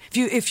one.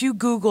 If you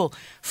Google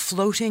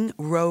floating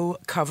row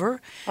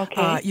cover,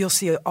 you'll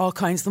see all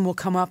kinds of them will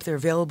come up. They're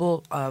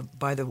available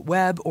by the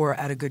web or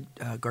at a good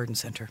garden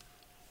center.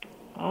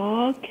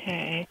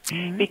 Okay.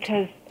 Mm-hmm.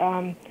 Because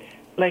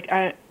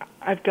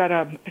I've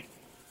got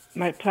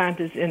my plant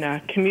is in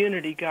a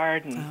community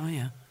garden. Oh,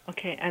 yeah.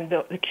 Okay, and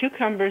the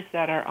cucumbers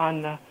that are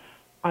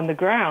on the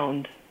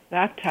ground,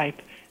 that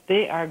type,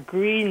 they are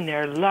green,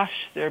 they're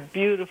lush, they're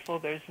beautiful.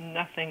 There's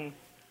nothing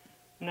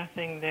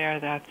there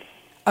that's...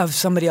 Of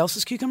somebody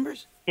else's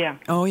cucumbers? Yeah.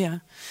 Oh, yeah.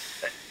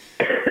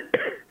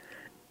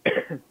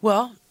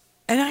 Well,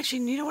 and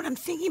actually, you know what? I'm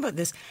thinking about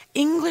this.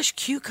 English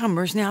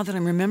cucumbers, now that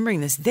I'm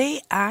remembering this,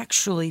 they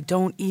actually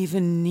don't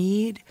even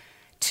need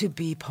to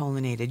be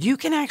pollinated. You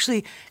can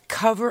actually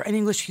cover an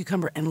English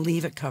cucumber and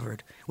leave it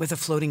covered with a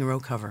floating row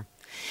cover.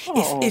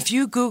 If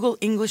you Google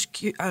English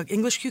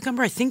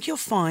cucumber, I think you'll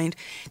find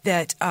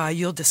that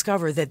you'll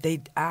discover that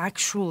they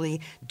actually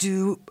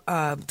do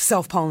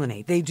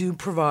self-pollinate. They do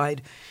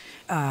provide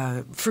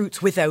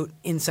fruits without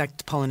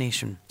insect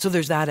pollination. So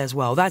there's that as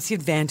well. That's the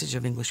advantage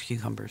of English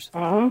cucumbers.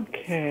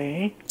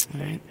 Okay.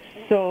 Right.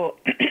 So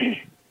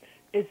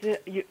is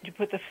it you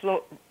put the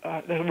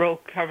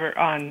row cover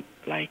on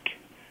like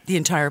the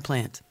entire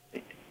plant?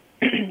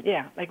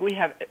 Yeah, like we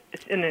have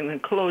in an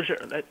enclosure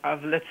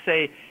of, let's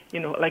say,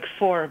 like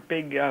 4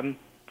 big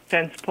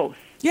fence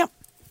posts. Yep.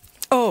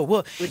 Oh,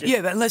 well,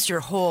 yeah, but unless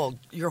your whole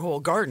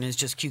garden is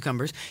just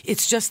cucumbers.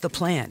 It's just the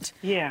plant.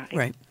 Yeah.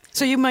 Right.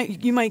 So you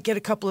might get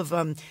a couple of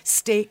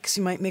stakes.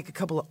 You might make a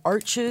couple of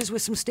arches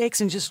with some stakes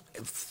and just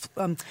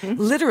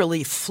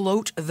literally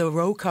float the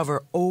row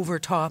cover over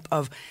top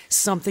of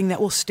something that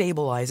will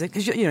stabilize it,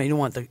 because you don't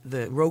want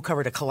the row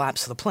cover to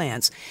collapse the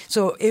plants.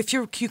 So if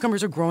your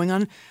cucumbers are growing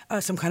on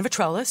some kind of a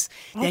trellis,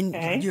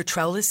 then your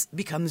trellis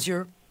becomes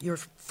your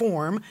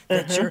form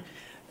that your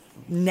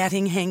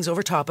netting hangs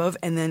over top of,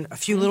 and then a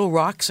few little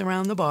rocks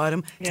around the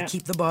bottom to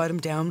keep the bottom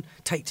down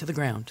tight to the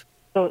ground.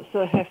 So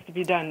it has to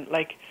be done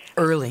like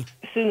early,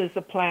 as soon as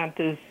the plant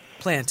is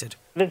planted,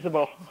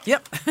 visible.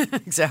 Yep,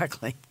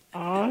 exactly.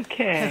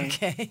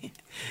 Okay.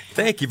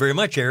 Thank you very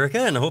much, Erica,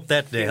 and I hope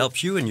that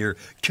helps you in your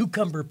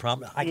cucumber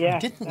problem. I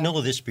didn't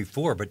know this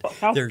before, but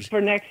there's for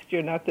next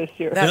year, not this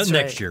year. That's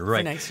next year,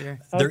 right? For next year.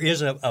 There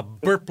is a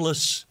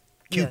burpless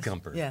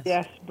cucumber.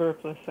 Yes,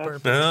 burpless.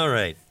 All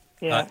right.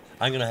 Yeah.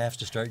 I'm going to have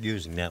to start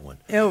using that one.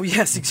 Oh,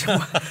 yes.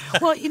 Exactly.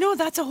 Well,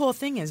 that's a whole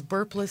thing is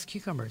burpless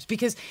cucumbers,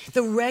 because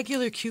the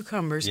regular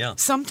cucumbers,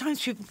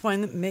 sometimes people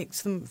find that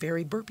makes them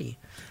very burpy.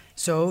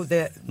 So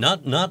that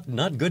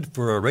not good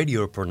for a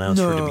radio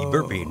pronouncer to be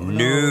burpy.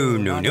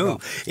 No.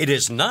 It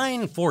is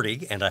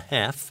 9:40 and a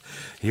half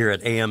here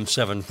at AM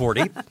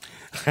 740.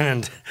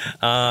 And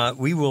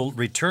we will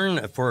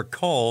return for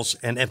calls.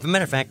 And as a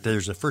matter of fact,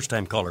 there's a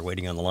first-time caller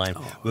waiting on the line.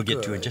 We'll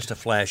get to in just a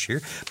flash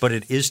here. But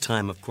it is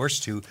time, of course,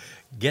 to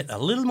get a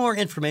little more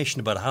information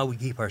about how we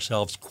keep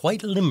ourselves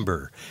quite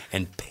limber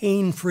and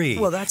pain-free.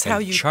 Well, that's how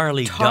you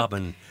Charlie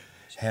Dobbin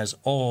has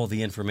all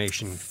the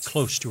information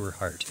close to her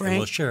heart. Frank and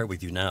we'll share it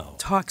with you now.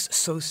 Talks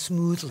so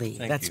smoothly.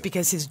 That's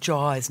because his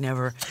jaw is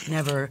never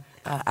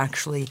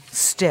actually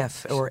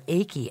stiff or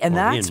achy. And or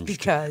that's hinged.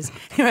 Because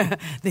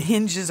the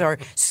hinges are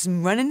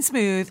running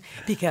smooth,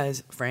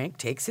 because Frank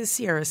takes his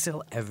Sierra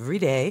Sil every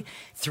day,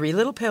 3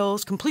 little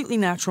pills, completely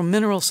natural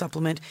mineral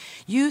supplement,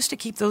 used to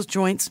keep those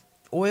joints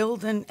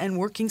oiled and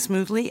working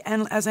smoothly,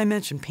 and as I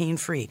mentioned,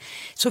 pain-free.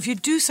 So if you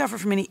do suffer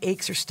from any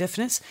aches or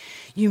stiffness,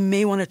 you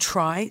may want to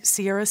try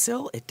Sierra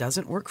Sil. It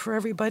doesn't work for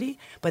everybody,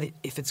 but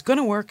if it's going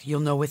to work, you'll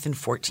know within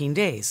 14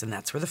 days, and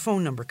that's where the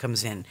phone number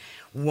comes in,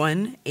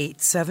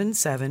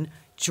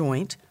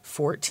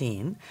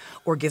 1-877-JOINT-14,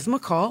 or give them a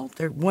call.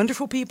 They're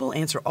wonderful people,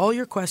 answer all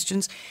your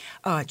questions.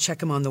 Check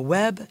them on the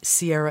web,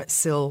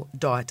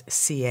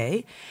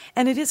 sierrasil.ca.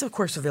 And it is, of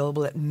course,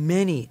 available at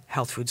many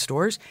health food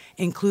stores,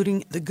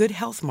 including the Good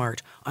Health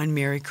Mart on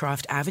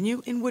Marycroft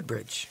Avenue in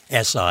Woodbridge.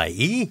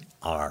 SIERRASIL.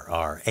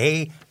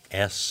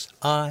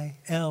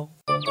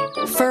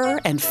 Fur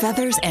and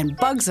feathers and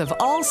bugs of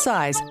all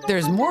size.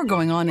 There's more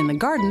going on in the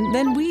garden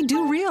than we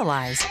do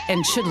realize.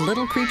 And should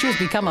little creatures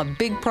become a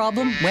big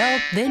problem, well,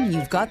 then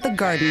you've got The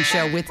Garden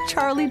Show with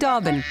Charlie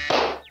Dobbin.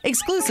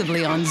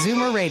 Exclusively on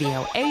Zoomer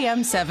Radio,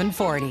 AM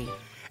 740.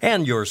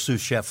 And your sous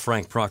chef,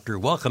 Frank Proctor,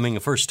 welcoming a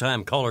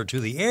first-time caller to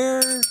the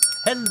air.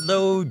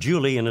 Hello,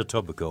 Julie in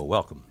Etobicoke.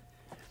 Welcome.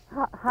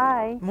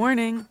 Hi.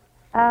 Morning.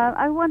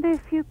 I wonder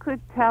if you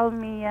could tell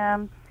me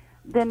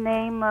the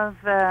name of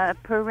a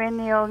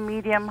perennial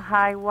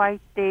medium-high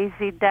white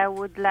daisy that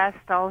would last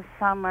all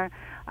summer.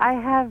 I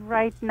have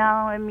right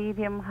now a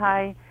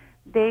medium-high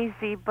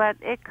daisy, but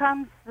it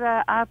comes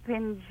up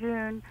in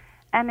June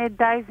and it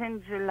dies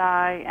in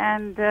July.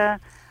 And the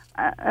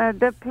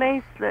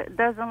place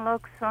doesn't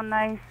look so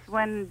nice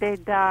when they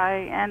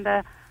die, and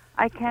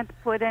I can't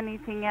put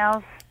anything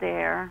else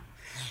there.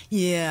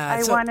 Yeah.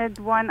 I wanted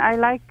one. I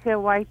like a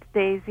white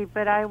daisy,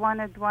 but I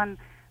wanted one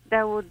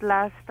that would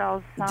last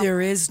all summer.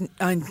 There is,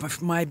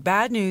 my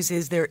bad news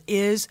is there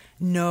is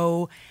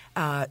no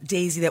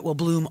daisy that will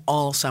bloom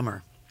all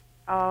summer.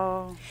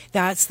 Oh.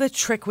 That's the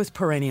trick with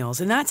perennials.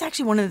 And that's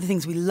actually one of the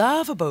things we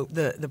love about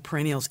the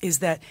perennials is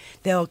that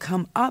they'll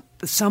come up,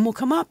 some will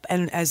come up,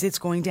 and as it's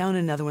going down,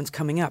 another one's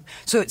coming up.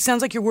 So it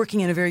sounds like you're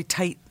working in a very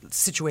tight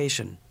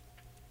situation.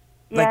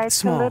 Yeah, like it's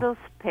small. a little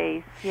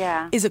space,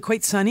 yeah. Is it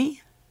quite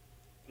sunny?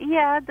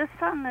 Yeah, the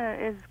sun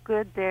is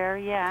good there,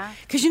 yeah.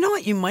 Because you know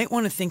what you might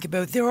want to think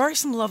about? There are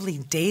some lovely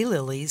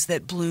daylilies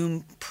that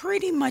bloom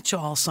pretty much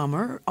all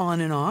summer,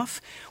 on and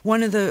off.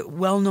 One of the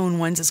well-known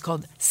ones is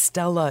called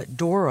Stella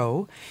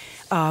Doro.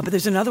 But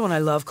there's another one I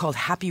love called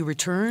Happy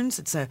Returns.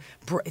 It's a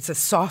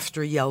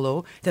softer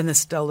yellow than the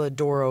Stella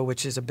Doro,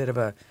 which is a bit of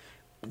a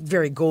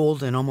very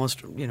golden,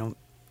 almost,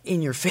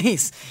 in your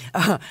face,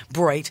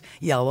 bright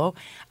yellow.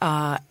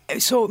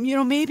 So,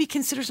 maybe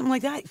consider something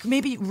like that.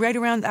 Maybe right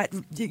around that,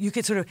 you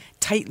could sort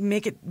of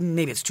make it,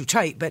 maybe it's too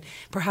tight, but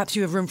perhaps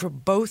you have room for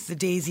both the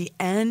daisy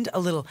and a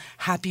little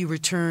Happy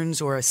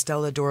Returns or a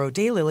Stella d'Oro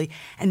daylily.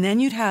 And then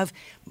you'd have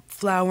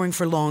flowering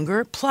for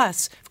longer.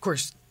 Plus, of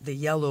course, the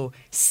yellow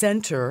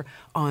center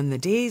on the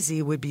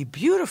daisy would be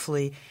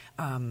beautifully,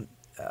 harmonized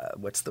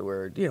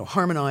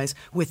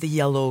with the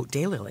yellow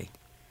daylily.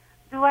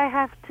 Do I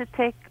have to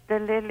take the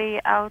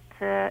lily out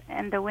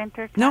in the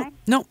winter time?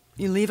 No.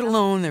 You leave it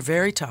alone. They're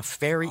very tough,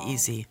 very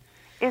easy.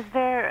 Is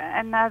there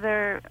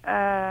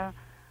another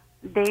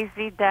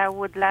daisy that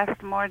would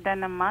last more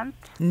than a month?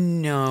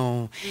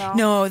 No.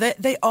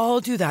 They all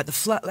do that.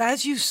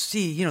 As you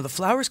see, the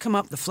flowers come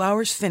up, the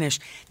flowers finish.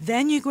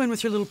 Then you go in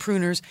with your little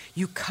pruners.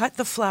 You cut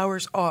the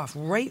flowers off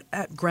right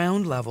at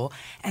ground level,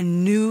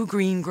 and new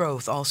green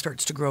growth all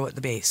starts to grow at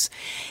the base.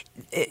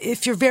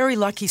 If you're very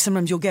lucky,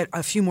 sometimes you'll get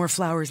a few more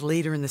flowers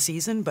later in the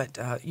season, but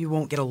you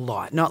won't get a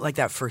lot. Not like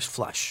that first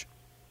flush.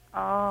 Oh,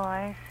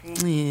 I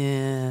see.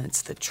 Yeah,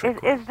 it's the trick.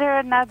 Is there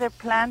another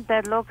plant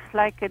that looks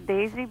like a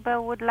daisy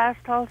but would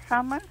last all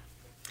summer?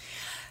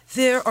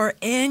 There are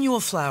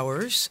annual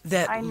flowers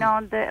that... I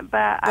know,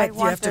 but I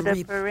wanted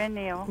a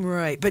perennial.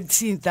 Right, but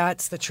see,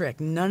 that's the trick.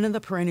 None of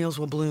the perennials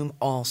will bloom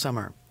all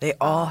summer. They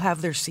all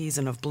have their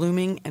season of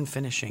blooming and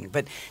finishing,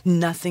 but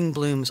nothing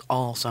blooms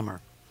all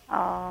summer.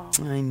 Oh.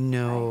 I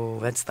know,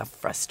 that's the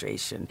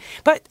frustration.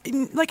 But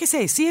like I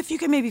say, see if you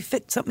can maybe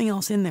fit something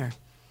else in there.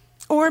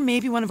 Or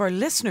maybe one of our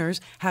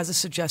listeners has a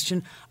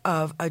suggestion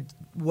of a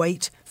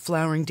white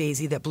flowering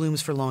daisy that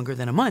blooms for longer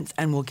than a month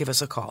and will give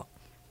us a call.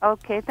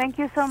 Okay, thank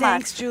you so much.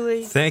 Thanks,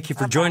 Julie. Thank you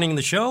for joining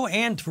the show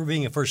and for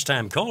being a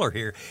first-time caller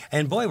here.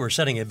 And boy, we're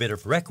setting a bit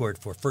of record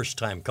for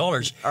first-time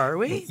callers. Are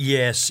we?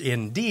 Yes,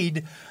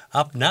 indeed.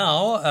 Up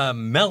now,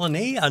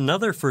 Melanie,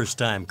 another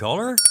first-time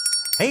caller.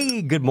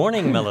 Hey, good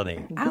morning,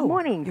 Melanie. Good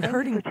morning.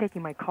 Thank you for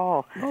taking my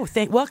call. Oh,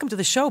 welcome to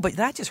the show, but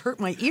that just hurt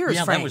my ears,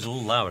 Yeah, Frank. that was a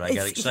little loud. I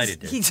got excited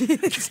there.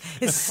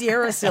 His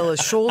Sierra Sil, his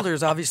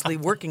shoulder's obviously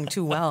working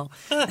too well.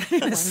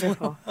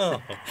 Wonderful.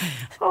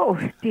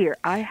 Oh, dear.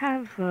 I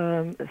have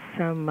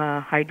some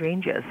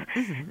hydrangeas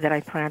that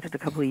I planted a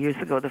couple of years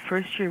ago. The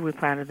first year we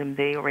planted them,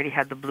 they already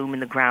had the bloom in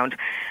the ground.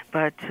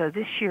 But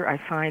this year I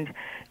find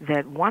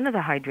that one of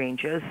the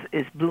hydrangeas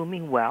is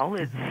blooming well.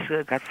 It's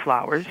got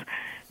flowers.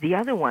 The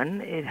other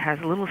one, it has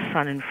a little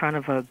sun in front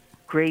of a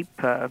grape,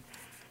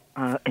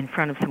 in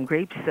front of some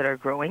grapes that are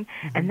growing,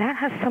 and that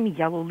has some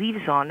yellow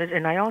leaves on it.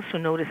 And I also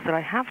noticed that I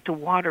have to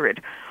water it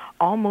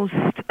almost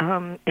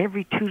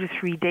every 2 to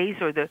 3 days,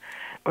 or the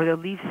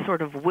leaves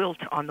sort of wilt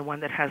on the one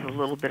that has a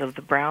little bit of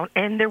the brown.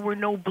 And there were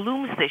no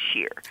blooms this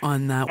year.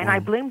 On that one. And I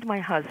blamed my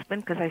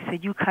husband because I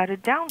said, you cut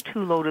it down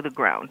too low to the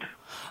ground.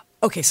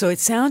 Okay, so it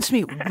sounds to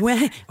me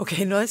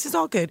this is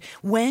all good.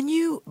 When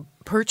you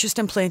purchased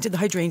and planted the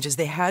hydrangeas,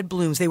 they had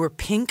blooms. They were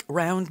pink,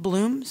 round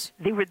blooms?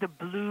 They were the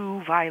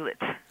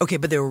blue-violet. Okay,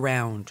 but they were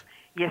round.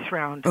 Yes,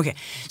 round. Okay,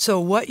 so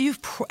what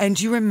and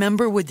do you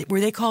remember, were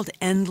they called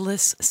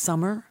Endless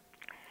Summer?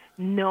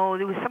 No,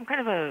 there was some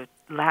kind of a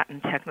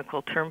Latin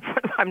technical term for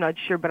them. I'm not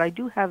sure, but I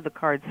do have the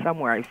card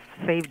somewhere. I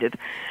saved it.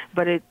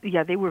 But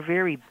they were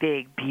very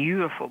big,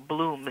 beautiful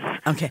blooms.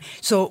 Okay,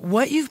 so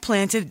what you've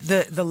planted,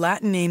 the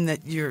Latin name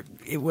that you're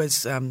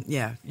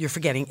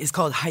forgetting is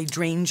called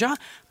Hydrangea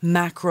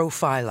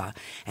macrophylla.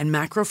 And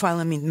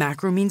macrophylla means,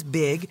 macro means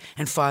big,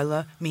 and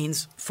phylla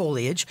means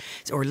foliage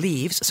or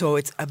leaves. So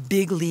it's a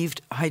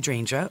big-leaved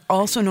hydrangea,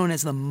 also known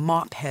as the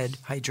mop-head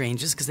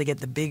hydrangeas because they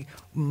get the big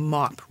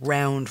mop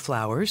round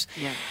flowers.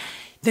 Yeah.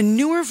 The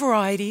newer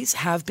varieties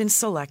have been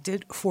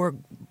selected for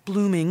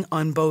blooming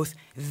on both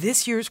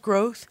this year's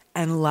growth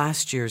and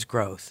last year's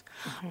growth,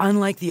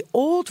 unlike the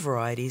old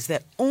varieties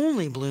that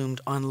only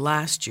bloomed on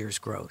last year's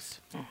growth.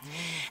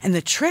 And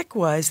the trick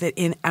was that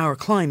in our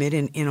climate,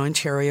 in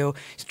Ontario,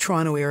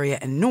 Toronto area,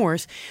 and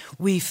north,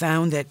 we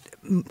found that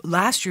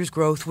last year's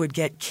growth would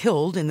get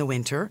killed in the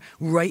winter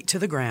right to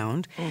the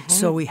ground,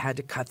 so we had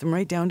to cut them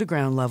right down to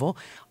ground level.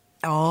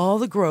 All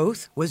the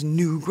growth was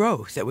new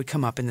growth that would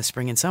come up in the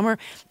spring and summer,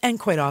 and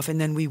quite often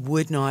then we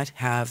would not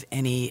have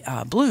any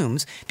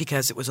blooms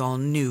because it was all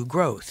new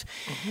growth.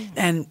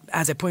 And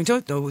as I point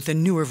out, though, with the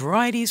newer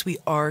varieties, we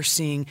are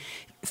seeing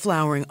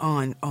flowering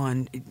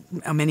on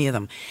many of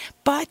them.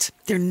 But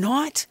they're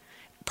not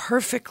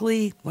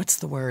perfectly,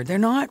 they're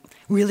not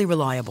really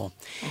reliable.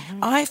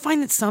 I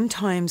find that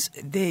sometimes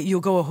you'll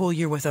go a whole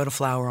year without a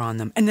flower on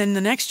them, and then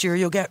the next year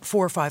you'll get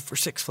 4 or 5 or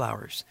 6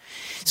 flowers.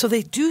 So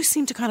they do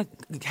seem to kind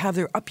of have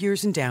their up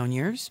years and down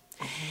years.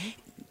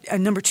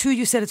 And number 2,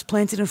 you said it's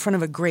planted in front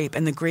of a grape,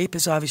 and the grape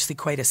is obviously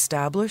quite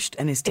established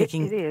and is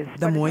taking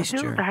the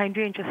moisture. The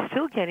hydrangea is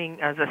still getting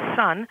the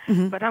sun,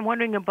 but I'm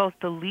wondering about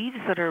the leaves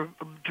that are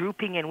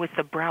drooping and with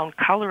the brown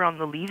color on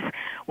the leaves,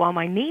 while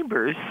my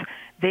neighbors,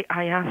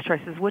 I asked her,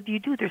 I says, what do you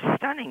do? They're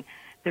stunning.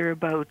 They're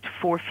about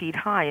 4 feet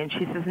high. And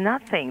she says,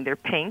 nothing. They're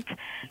pink.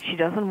 She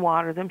doesn't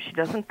water them. She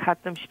doesn't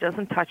cut them. She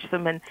doesn't touch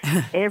them. And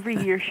every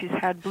year she's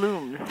had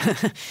blooms.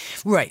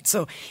 Right.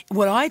 So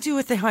what I do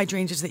with the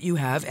hydrangeas that you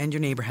have and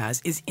your neighbor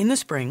has is in the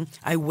spring,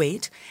 I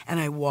wait and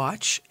I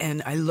watch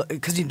and I look,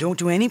 because you don't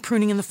do any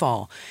pruning in the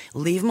fall.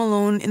 Leave them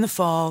alone in the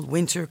fall,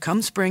 winter,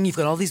 come spring, you've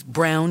got all these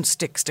brown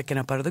sticks sticking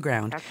up out of the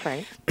ground. That's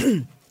right.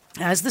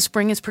 As the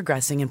spring is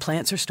progressing and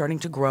plants are starting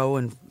to grow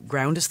and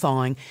ground is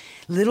thawing,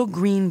 little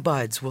green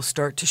buds will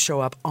start to show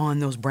up on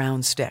those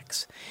brown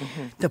sticks.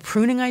 Mm-hmm. The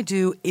pruning I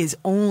do is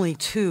only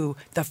to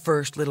the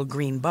first little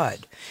green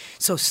bud.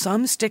 So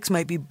some sticks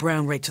might be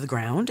brown right to the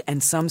ground,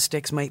 and some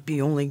sticks might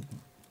be only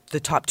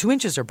the top 2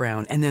 inches are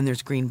brown, and then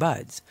there's green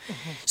buds.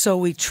 Mm-hmm. So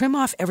we trim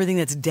off everything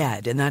that's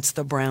dead, and that's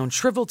the brown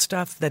shriveled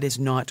stuff that is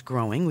not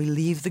growing. We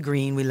leave the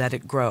green, we let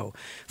it grow.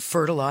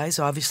 Fertilize,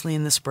 obviously,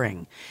 in the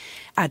spring.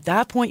 At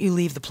that point, you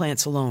leave the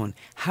plants alone.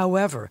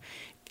 However,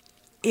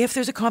 if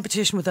there's a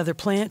competition with other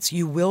plants,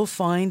 you will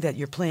find that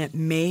your plant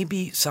may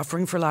be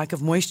suffering for lack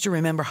of moisture.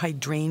 Remember,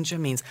 hydrangea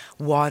means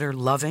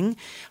water-loving.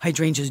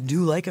 Hydrangeas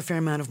do like a fair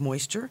amount of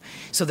moisture,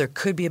 so there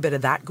could be a bit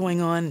of that going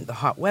on. The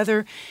hot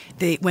weather,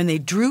 when they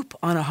droop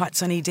on a hot,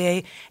 sunny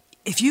day,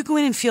 if you go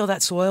in and feel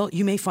that soil,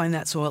 you may find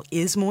that soil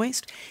is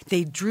moist.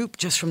 They droop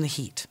just from the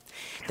heat.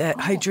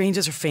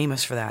 Hydrangeas are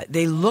famous for that.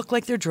 They look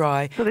like they're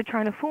dry. So they're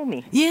trying to fool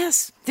me.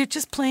 Yes, they're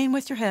just playing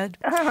with your head.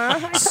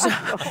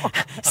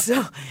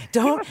 So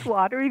don't give us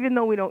water, even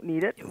though we don't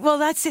need it. Well,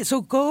 that's it.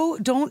 So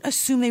don't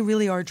assume they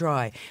really are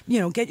dry.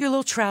 Get your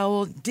little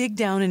trowel, dig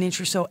down an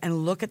inch or so,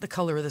 and look at the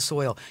color of the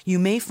soil. You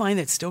may find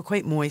that it's still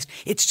quite moist.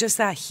 It's just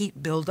that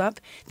heat buildup.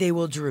 They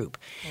will droop.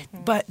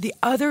 Mm-hmm. But the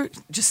other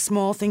just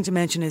small thing to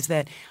mention is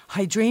that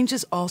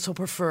hydrangeas also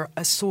prefer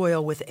a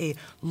soil with a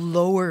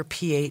lower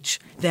pH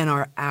than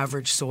our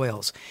average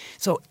soils.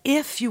 So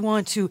if you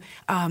want to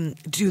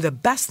do the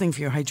best thing for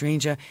your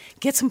hydrangea,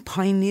 get some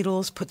pine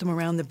needles, put them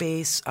around the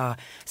base,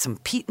 some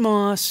peat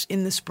moss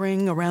in the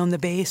spring around the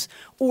base,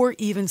 or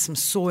even some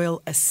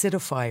soil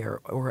acidifier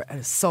or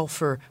a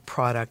sulfur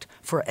product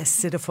for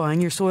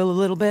acidifying your soil a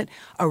little bit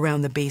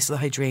around the base of the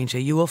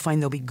hydrangea. You will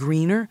find they'll be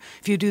greener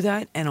if you do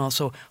that, and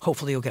also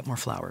hopefully you'll get more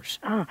flowers.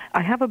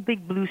 I have a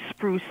big blue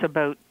spruce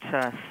about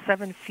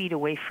 7 feet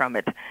away from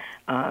it.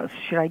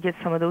 Should I get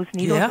some of those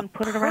needles and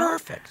put it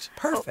around?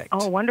 Perfect.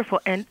 Oh, wonderful.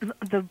 And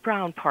the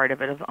brown part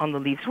of it on the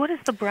leaves. What is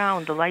the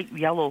brown, the light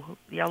yellow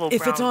brown?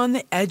 If it's on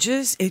the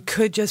edges, it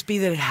could just be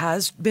that it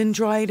has been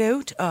dried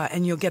out,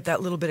 and you'll get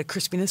that little bit of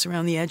crispiness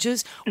around the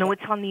edges. No,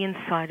 it's on the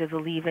inside of the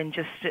leaf and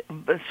just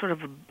sort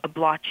of a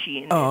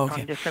blotchy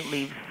on different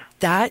leaves.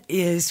 That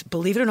is,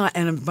 believe it or not,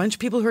 and a bunch of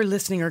people who are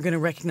listening are going to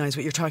recognize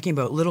what you're talking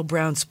about, little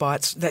brown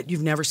spots that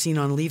you've never seen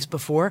on leaves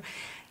before.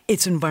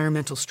 It's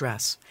environmental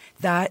stress.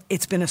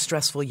 It's been a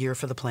stressful year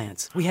for the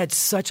plants. We had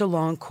such a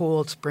long,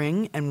 cold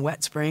spring and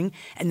wet spring,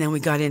 and then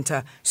we got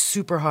into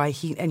super high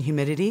heat and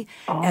humidity,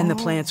 and the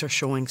plants are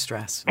showing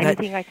stress.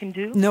 Anything I can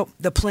do? No,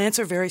 the plants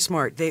are very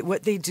smart.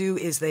 What they do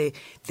is they're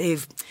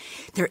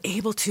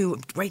able to,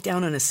 right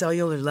down on a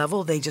cellular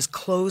level, they just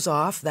close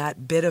off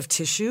that bit of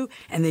tissue,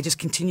 and they just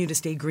continue to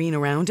stay green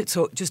around it,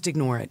 so just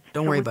ignore it.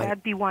 Don't worry about it. Would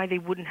that be why they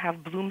wouldn't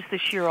have blooms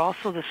this year,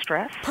 also the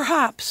stress?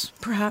 Perhaps.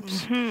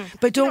 Mm-hmm.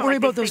 But don't worry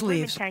about those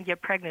leaves. Women can't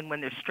get pregnant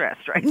when they're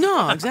stressed, right?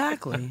 No,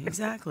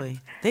 exactly.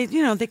 They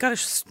got to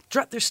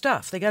strut their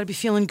stuff. They got to be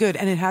feeling good,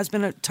 and it has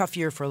been a tough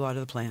year for a lot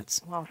of the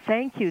plants. Well,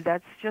 thank you.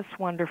 That's just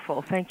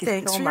wonderful. Thank you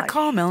Thanks so for much. your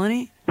call,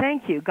 Melanie.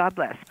 Thank you. God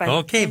bless. Bye.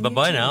 Okay,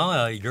 bye-bye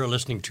now. You're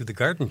listening to The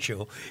Garden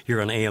Show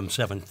here on AM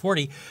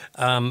 740.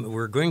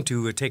 We're going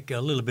to take a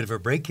little bit of a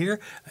break here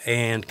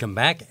and come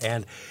back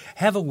and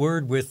have a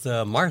word with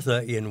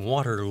Martha in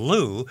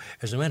Waterloo.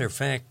 As a matter of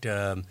fact,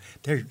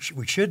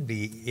 we should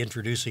be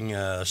introducing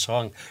a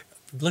song.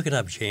 Look it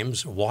up,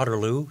 James.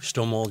 Waterloo,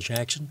 Stonewall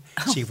Jackson.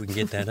 See if we can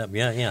get that up.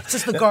 Yeah. It's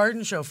just the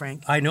Garden Show,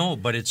 Frank. I know,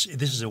 but this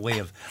is a way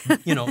of,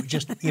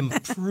 just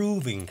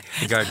improving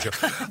the Garden Show.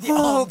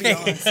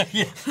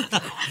 Okay.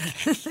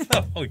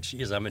 Oh,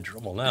 geez, I'm in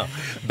trouble now.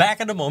 Back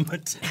in a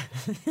moment.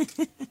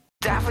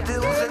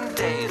 Daffodils and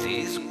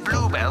daisies,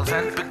 bluebells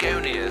and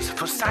begonias,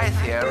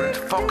 forsythia and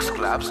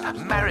foxgloves,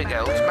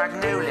 marigolds,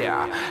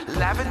 magnolia,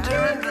 lavender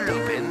and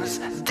lupins,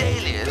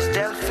 dahlias,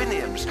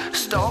 delphiniums,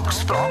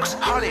 stalks, phlox,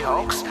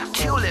 hollyhocks,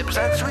 tulips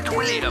and sweet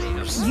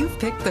williams. You've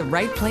picked the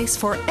right place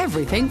for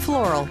everything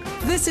floral.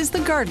 This is The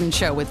Garden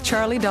Show with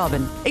Charlie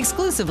Dobbin,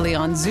 exclusively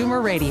on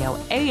Zoomer Radio,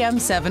 AM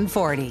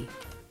 740.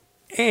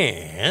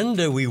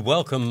 And we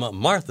welcome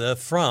Martha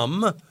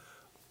from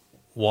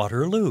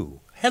Waterloo.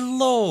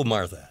 Hello,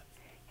 Martha.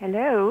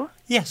 Hello.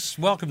 Yes,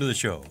 welcome to the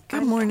show.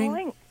 Good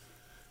morning.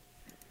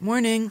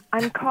 Morning.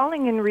 I'm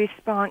calling in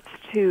response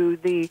to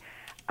the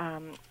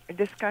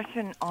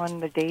discussion on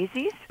the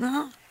daisies.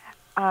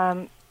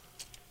 Uh-huh.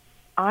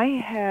 I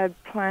had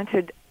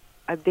planted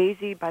a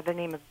daisy by the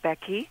name of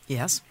Becky.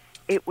 Yes.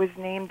 It was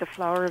named the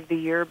Flower of the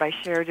Year by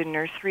Sheridan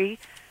Nursery,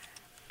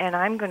 and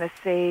I'm going to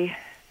say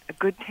a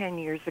good 10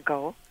 years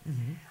ago.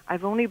 Mm-hmm.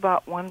 I've only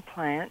bought one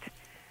plant.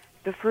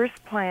 The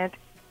first plant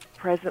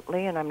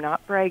presently, and I'm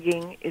not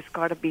bragging, is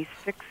got to be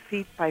 6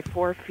 feet by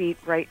 4 feet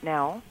right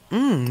now.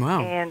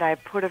 Wow. And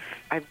I've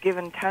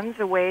given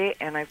tons away,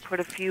 and I've put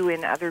a few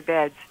in other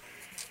beds.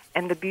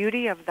 And the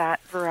beauty of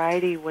that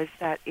variety was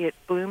that it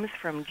blooms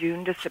from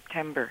June to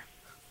September.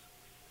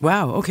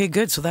 Wow. Okay,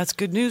 good. So that's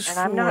good news And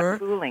for I'm not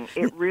fooling.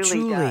 It really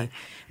Julie. does.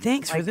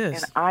 Thanks for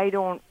this. And I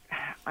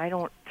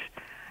don't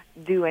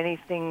do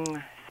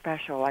anything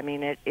special. I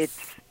mean,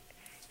 it's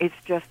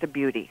just a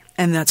beauty.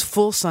 And that's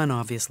full sun,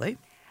 obviously.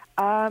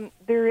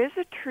 There is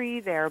a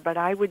tree there, but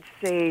I would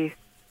say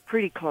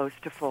pretty close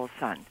to full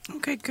sun.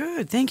 Okay,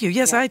 good. Thank you.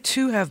 Yes, I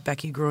too have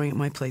Becky growing at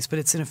my place, but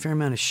it's in a fair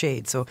amount of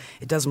shade, so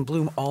it doesn't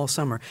bloom all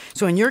summer.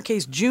 So in your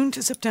case, June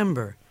to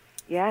September.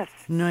 Yes.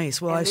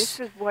 Nice. Well, and this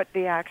is what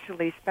they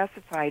actually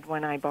specified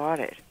when I bought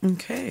it.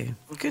 Okay.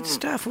 Good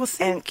stuff. Well,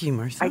 thank you,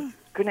 Martha. I'm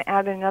going to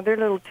add another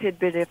little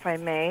tidbit, if I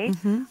may.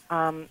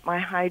 My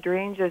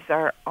hydrangeas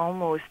are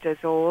almost as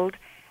old,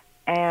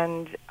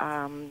 and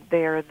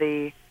they're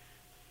the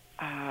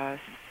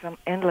some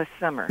endless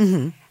summer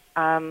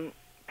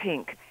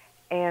pink.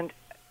 And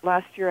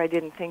last year I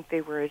didn't think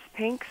they were as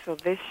pink, so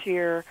this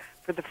year,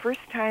 for the first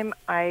time,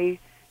 I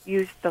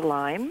used the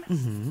lime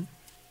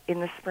in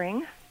the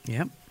spring.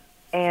 Yep.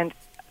 And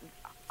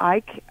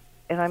I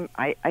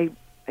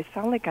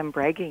sound like I'm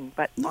bragging,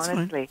 but That's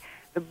honestly,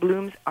 the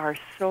blooms are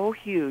so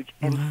huge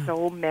and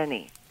so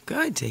many.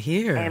 Good to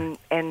hear.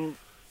 And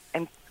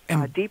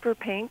deeper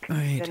pink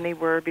than they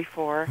were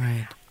before.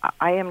 Right.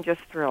 I am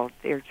just thrilled.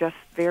 They're just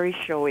very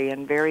showy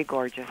and very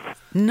gorgeous.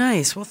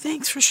 Nice. Well,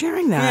 thanks for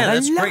sharing that. Yeah,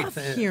 that's I love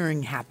great.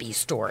 hearing happy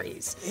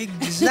stories.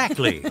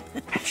 Exactly.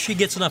 She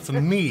gets enough of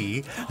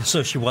me,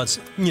 so she wants,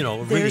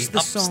 really There's the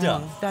up song.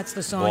 stuff. That's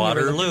the song.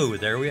 Waterloo.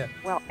 There we are.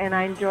 Well, and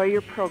I enjoy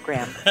your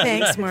program.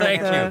 Thanks,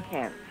 Martha. Thank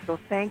you. So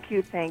thank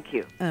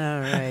you. All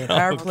right.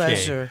 Our Okay.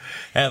 pleasure.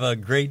 Have a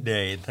great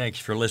day, and thanks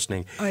for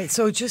listening. All right,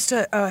 so just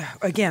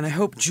again, I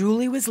hope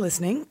Julie was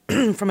listening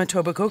from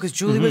Etobicoke, because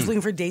Julie was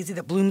looking for a daisy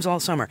that blooms all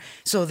summer.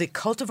 So the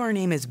cultivar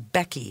name is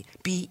Becky,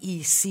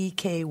 Becky,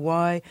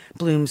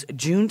 blooms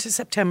June to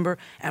September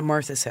at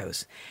Martha's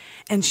house.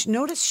 And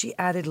notice she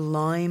added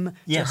lime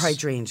to her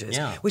hydrangeas,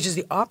 which is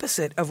the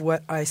opposite of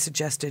what I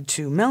suggested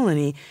to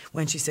Melanie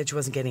when she said she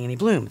wasn't getting any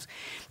blooms.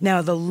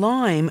 Now, the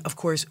lime, of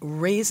course,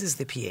 raises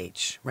the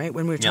pH, right?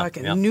 When we're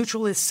talking,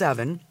 neutral is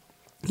 7.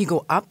 You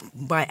go up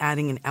by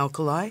adding an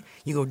alkali.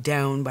 You go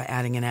down by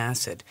adding an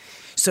acid.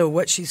 So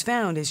what she's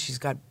found is she's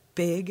got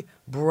big,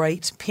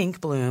 bright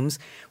pink blooms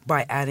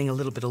by adding a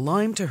little bit of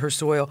lime to her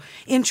soil.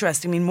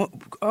 Interesting. I mean,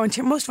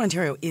 most of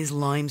Ontario is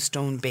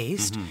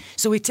limestone-based,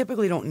 so we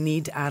typically don't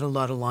need to add a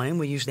lot of lime.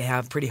 We usually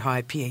have pretty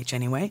high pH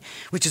anyway,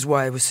 which is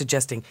why I was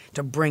suggesting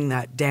to bring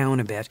that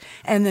down a bit.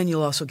 And then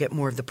you'll also get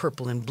more of the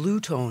purple and blue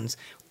tones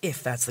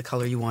if that's the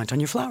color you want on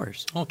your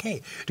flowers.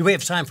 Okay. Do we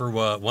have time for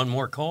one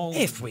more call?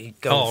 If we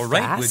go All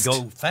right, fast. we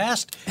go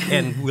fast,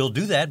 and we'll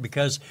do that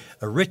because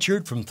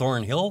Richard from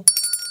Thornhill,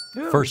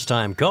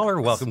 first-time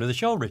caller. Welcome to the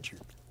show, Richard.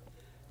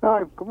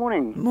 Hi, good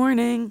morning.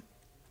 Morning.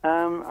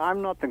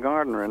 I'm not the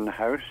gardener in the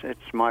house,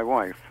 it's my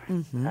wife.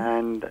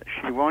 And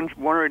she once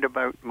worried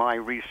about my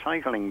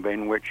recycling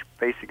bin, which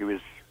basically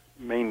was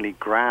mainly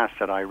grass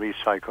that I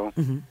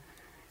recycle.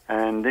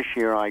 And this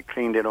year I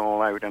cleaned it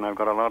all out, and I've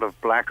got a lot of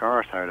black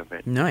earth out of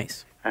it.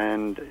 Nice.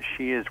 And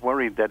she is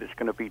worried that it's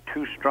going to be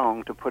too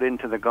strong to put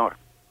into the garden.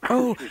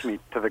 To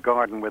the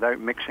garden without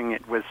mixing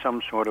it with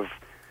some sort of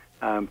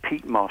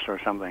peat moss or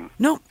something.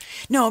 No,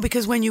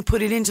 because when you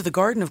put it into the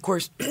garden, of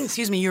course,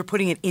 you're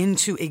putting it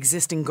into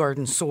existing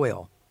garden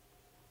soil,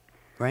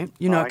 right?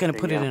 You're not going to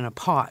put it in a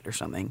pot or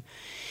something.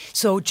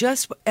 So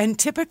and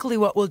typically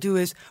what we'll do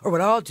is, or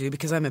what I'll do,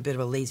 because I'm a bit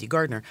of a lazy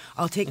gardener,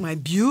 I'll take my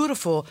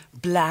beautiful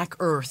black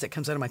earth that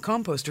comes out of my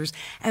composters,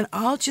 and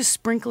I'll just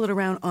sprinkle it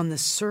around on the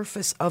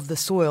surface of the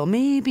soil,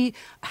 maybe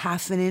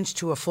half an inch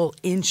to a full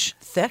inch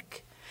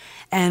thick.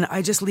 And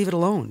I just leave it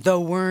alone. The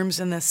worms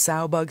and the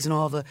sow bugs and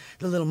all the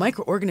little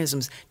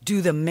microorganisms do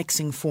the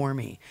mixing for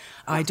me.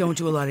 I don't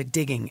do a lot of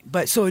digging.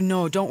 But so,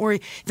 no, don't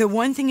worry. The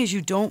one thing is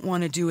you don't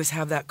want to do is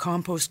have that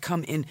compost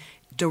come in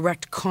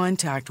direct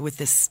contact with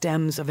the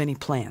stems of any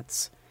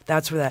plants.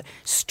 That's where that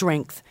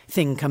strength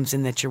thing comes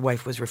in that your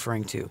wife was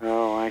referring to.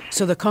 Oh, I see.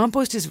 So the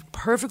compost is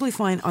perfectly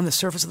fine on the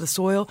surface of the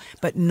soil,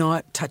 but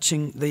not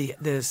touching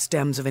the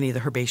stems of any of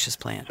the herbaceous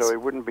plants. So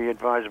it wouldn't be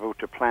advisable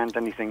to plant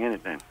anything in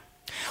it then?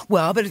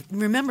 Well, but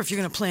remember, if you're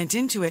going to plant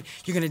into it,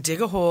 you're going to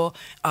dig a hole,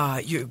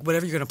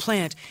 whatever you're going to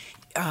plant,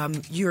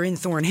 you're in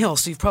Thornhill,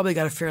 so you've probably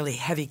got a fairly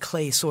heavy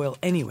clay soil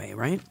anyway,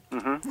 right?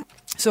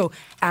 So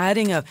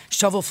adding a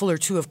shovelful or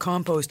two of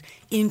compost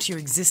into your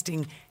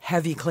existing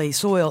heavy clay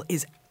soil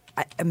is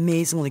an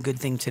amazingly good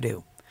thing to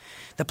do.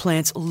 The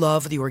plants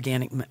love the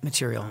organic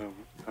material.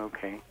 Oh,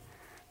 okay.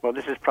 Well,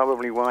 this is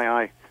probably why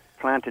I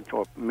planted,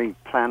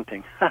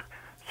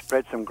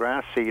 spread some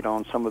grass seed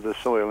on some of the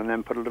soil and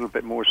then put a little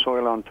bit more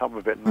soil on top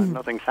of it, and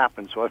nothing's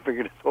happened, so I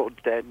figured it's all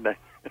dead now.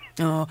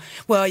 Oh,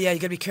 well, yeah, you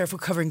got to be careful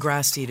covering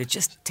grass seed. It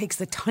just takes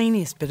the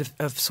tiniest bit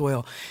of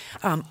soil.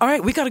 All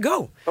right, we got to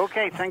go.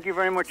 Okay, thank you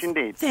very much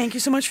indeed. Thank you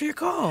so much for your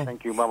call.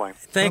 Thank you. Bye-bye.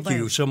 Thank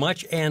you so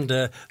much. And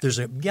there's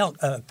a gal,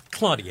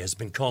 Claudia has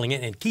been calling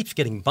in and keeps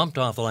getting bumped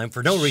off the line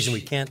for no reason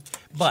we can't.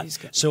 But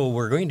so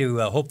we're going to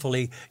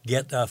hopefully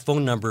get a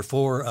phone number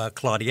for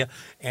Claudia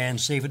and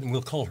save it, and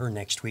we'll call her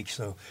next week.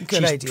 So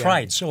Good she's idea.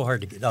 tried so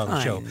hard to get on the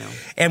I show, know.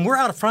 and we're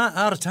out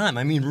of time.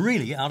 I mean,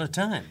 really out of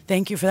time.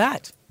 Thank you for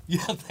that. Yeah,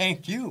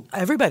 thank you.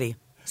 Everybody,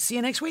 see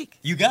you next week.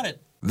 You got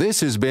it. This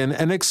has been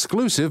an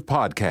exclusive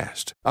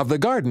podcast of The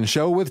Garden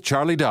Show with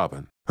Charlie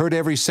Dobbin. Heard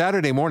every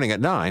Saturday morning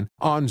at 9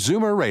 on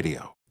Zoomer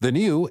Radio, the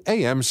new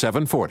AM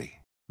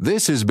 740.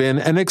 This has been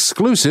an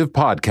exclusive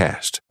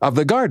podcast of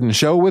The Garden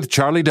Show with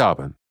Charlie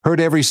Dobbin. Heard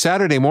every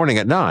Saturday morning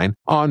at 9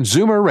 on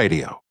Zoomer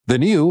Radio, the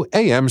new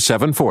AM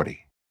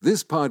 740.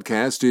 This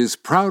podcast is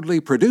proudly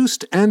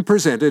produced and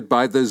presented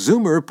by the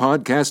Zoomer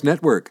Podcast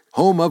Network,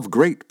 home of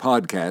great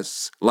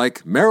podcasts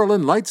like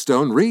Marilyn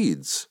Lightstone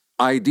Reads,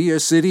 Idea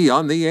City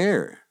on the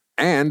Air,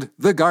 and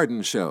The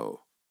Garden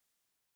Show.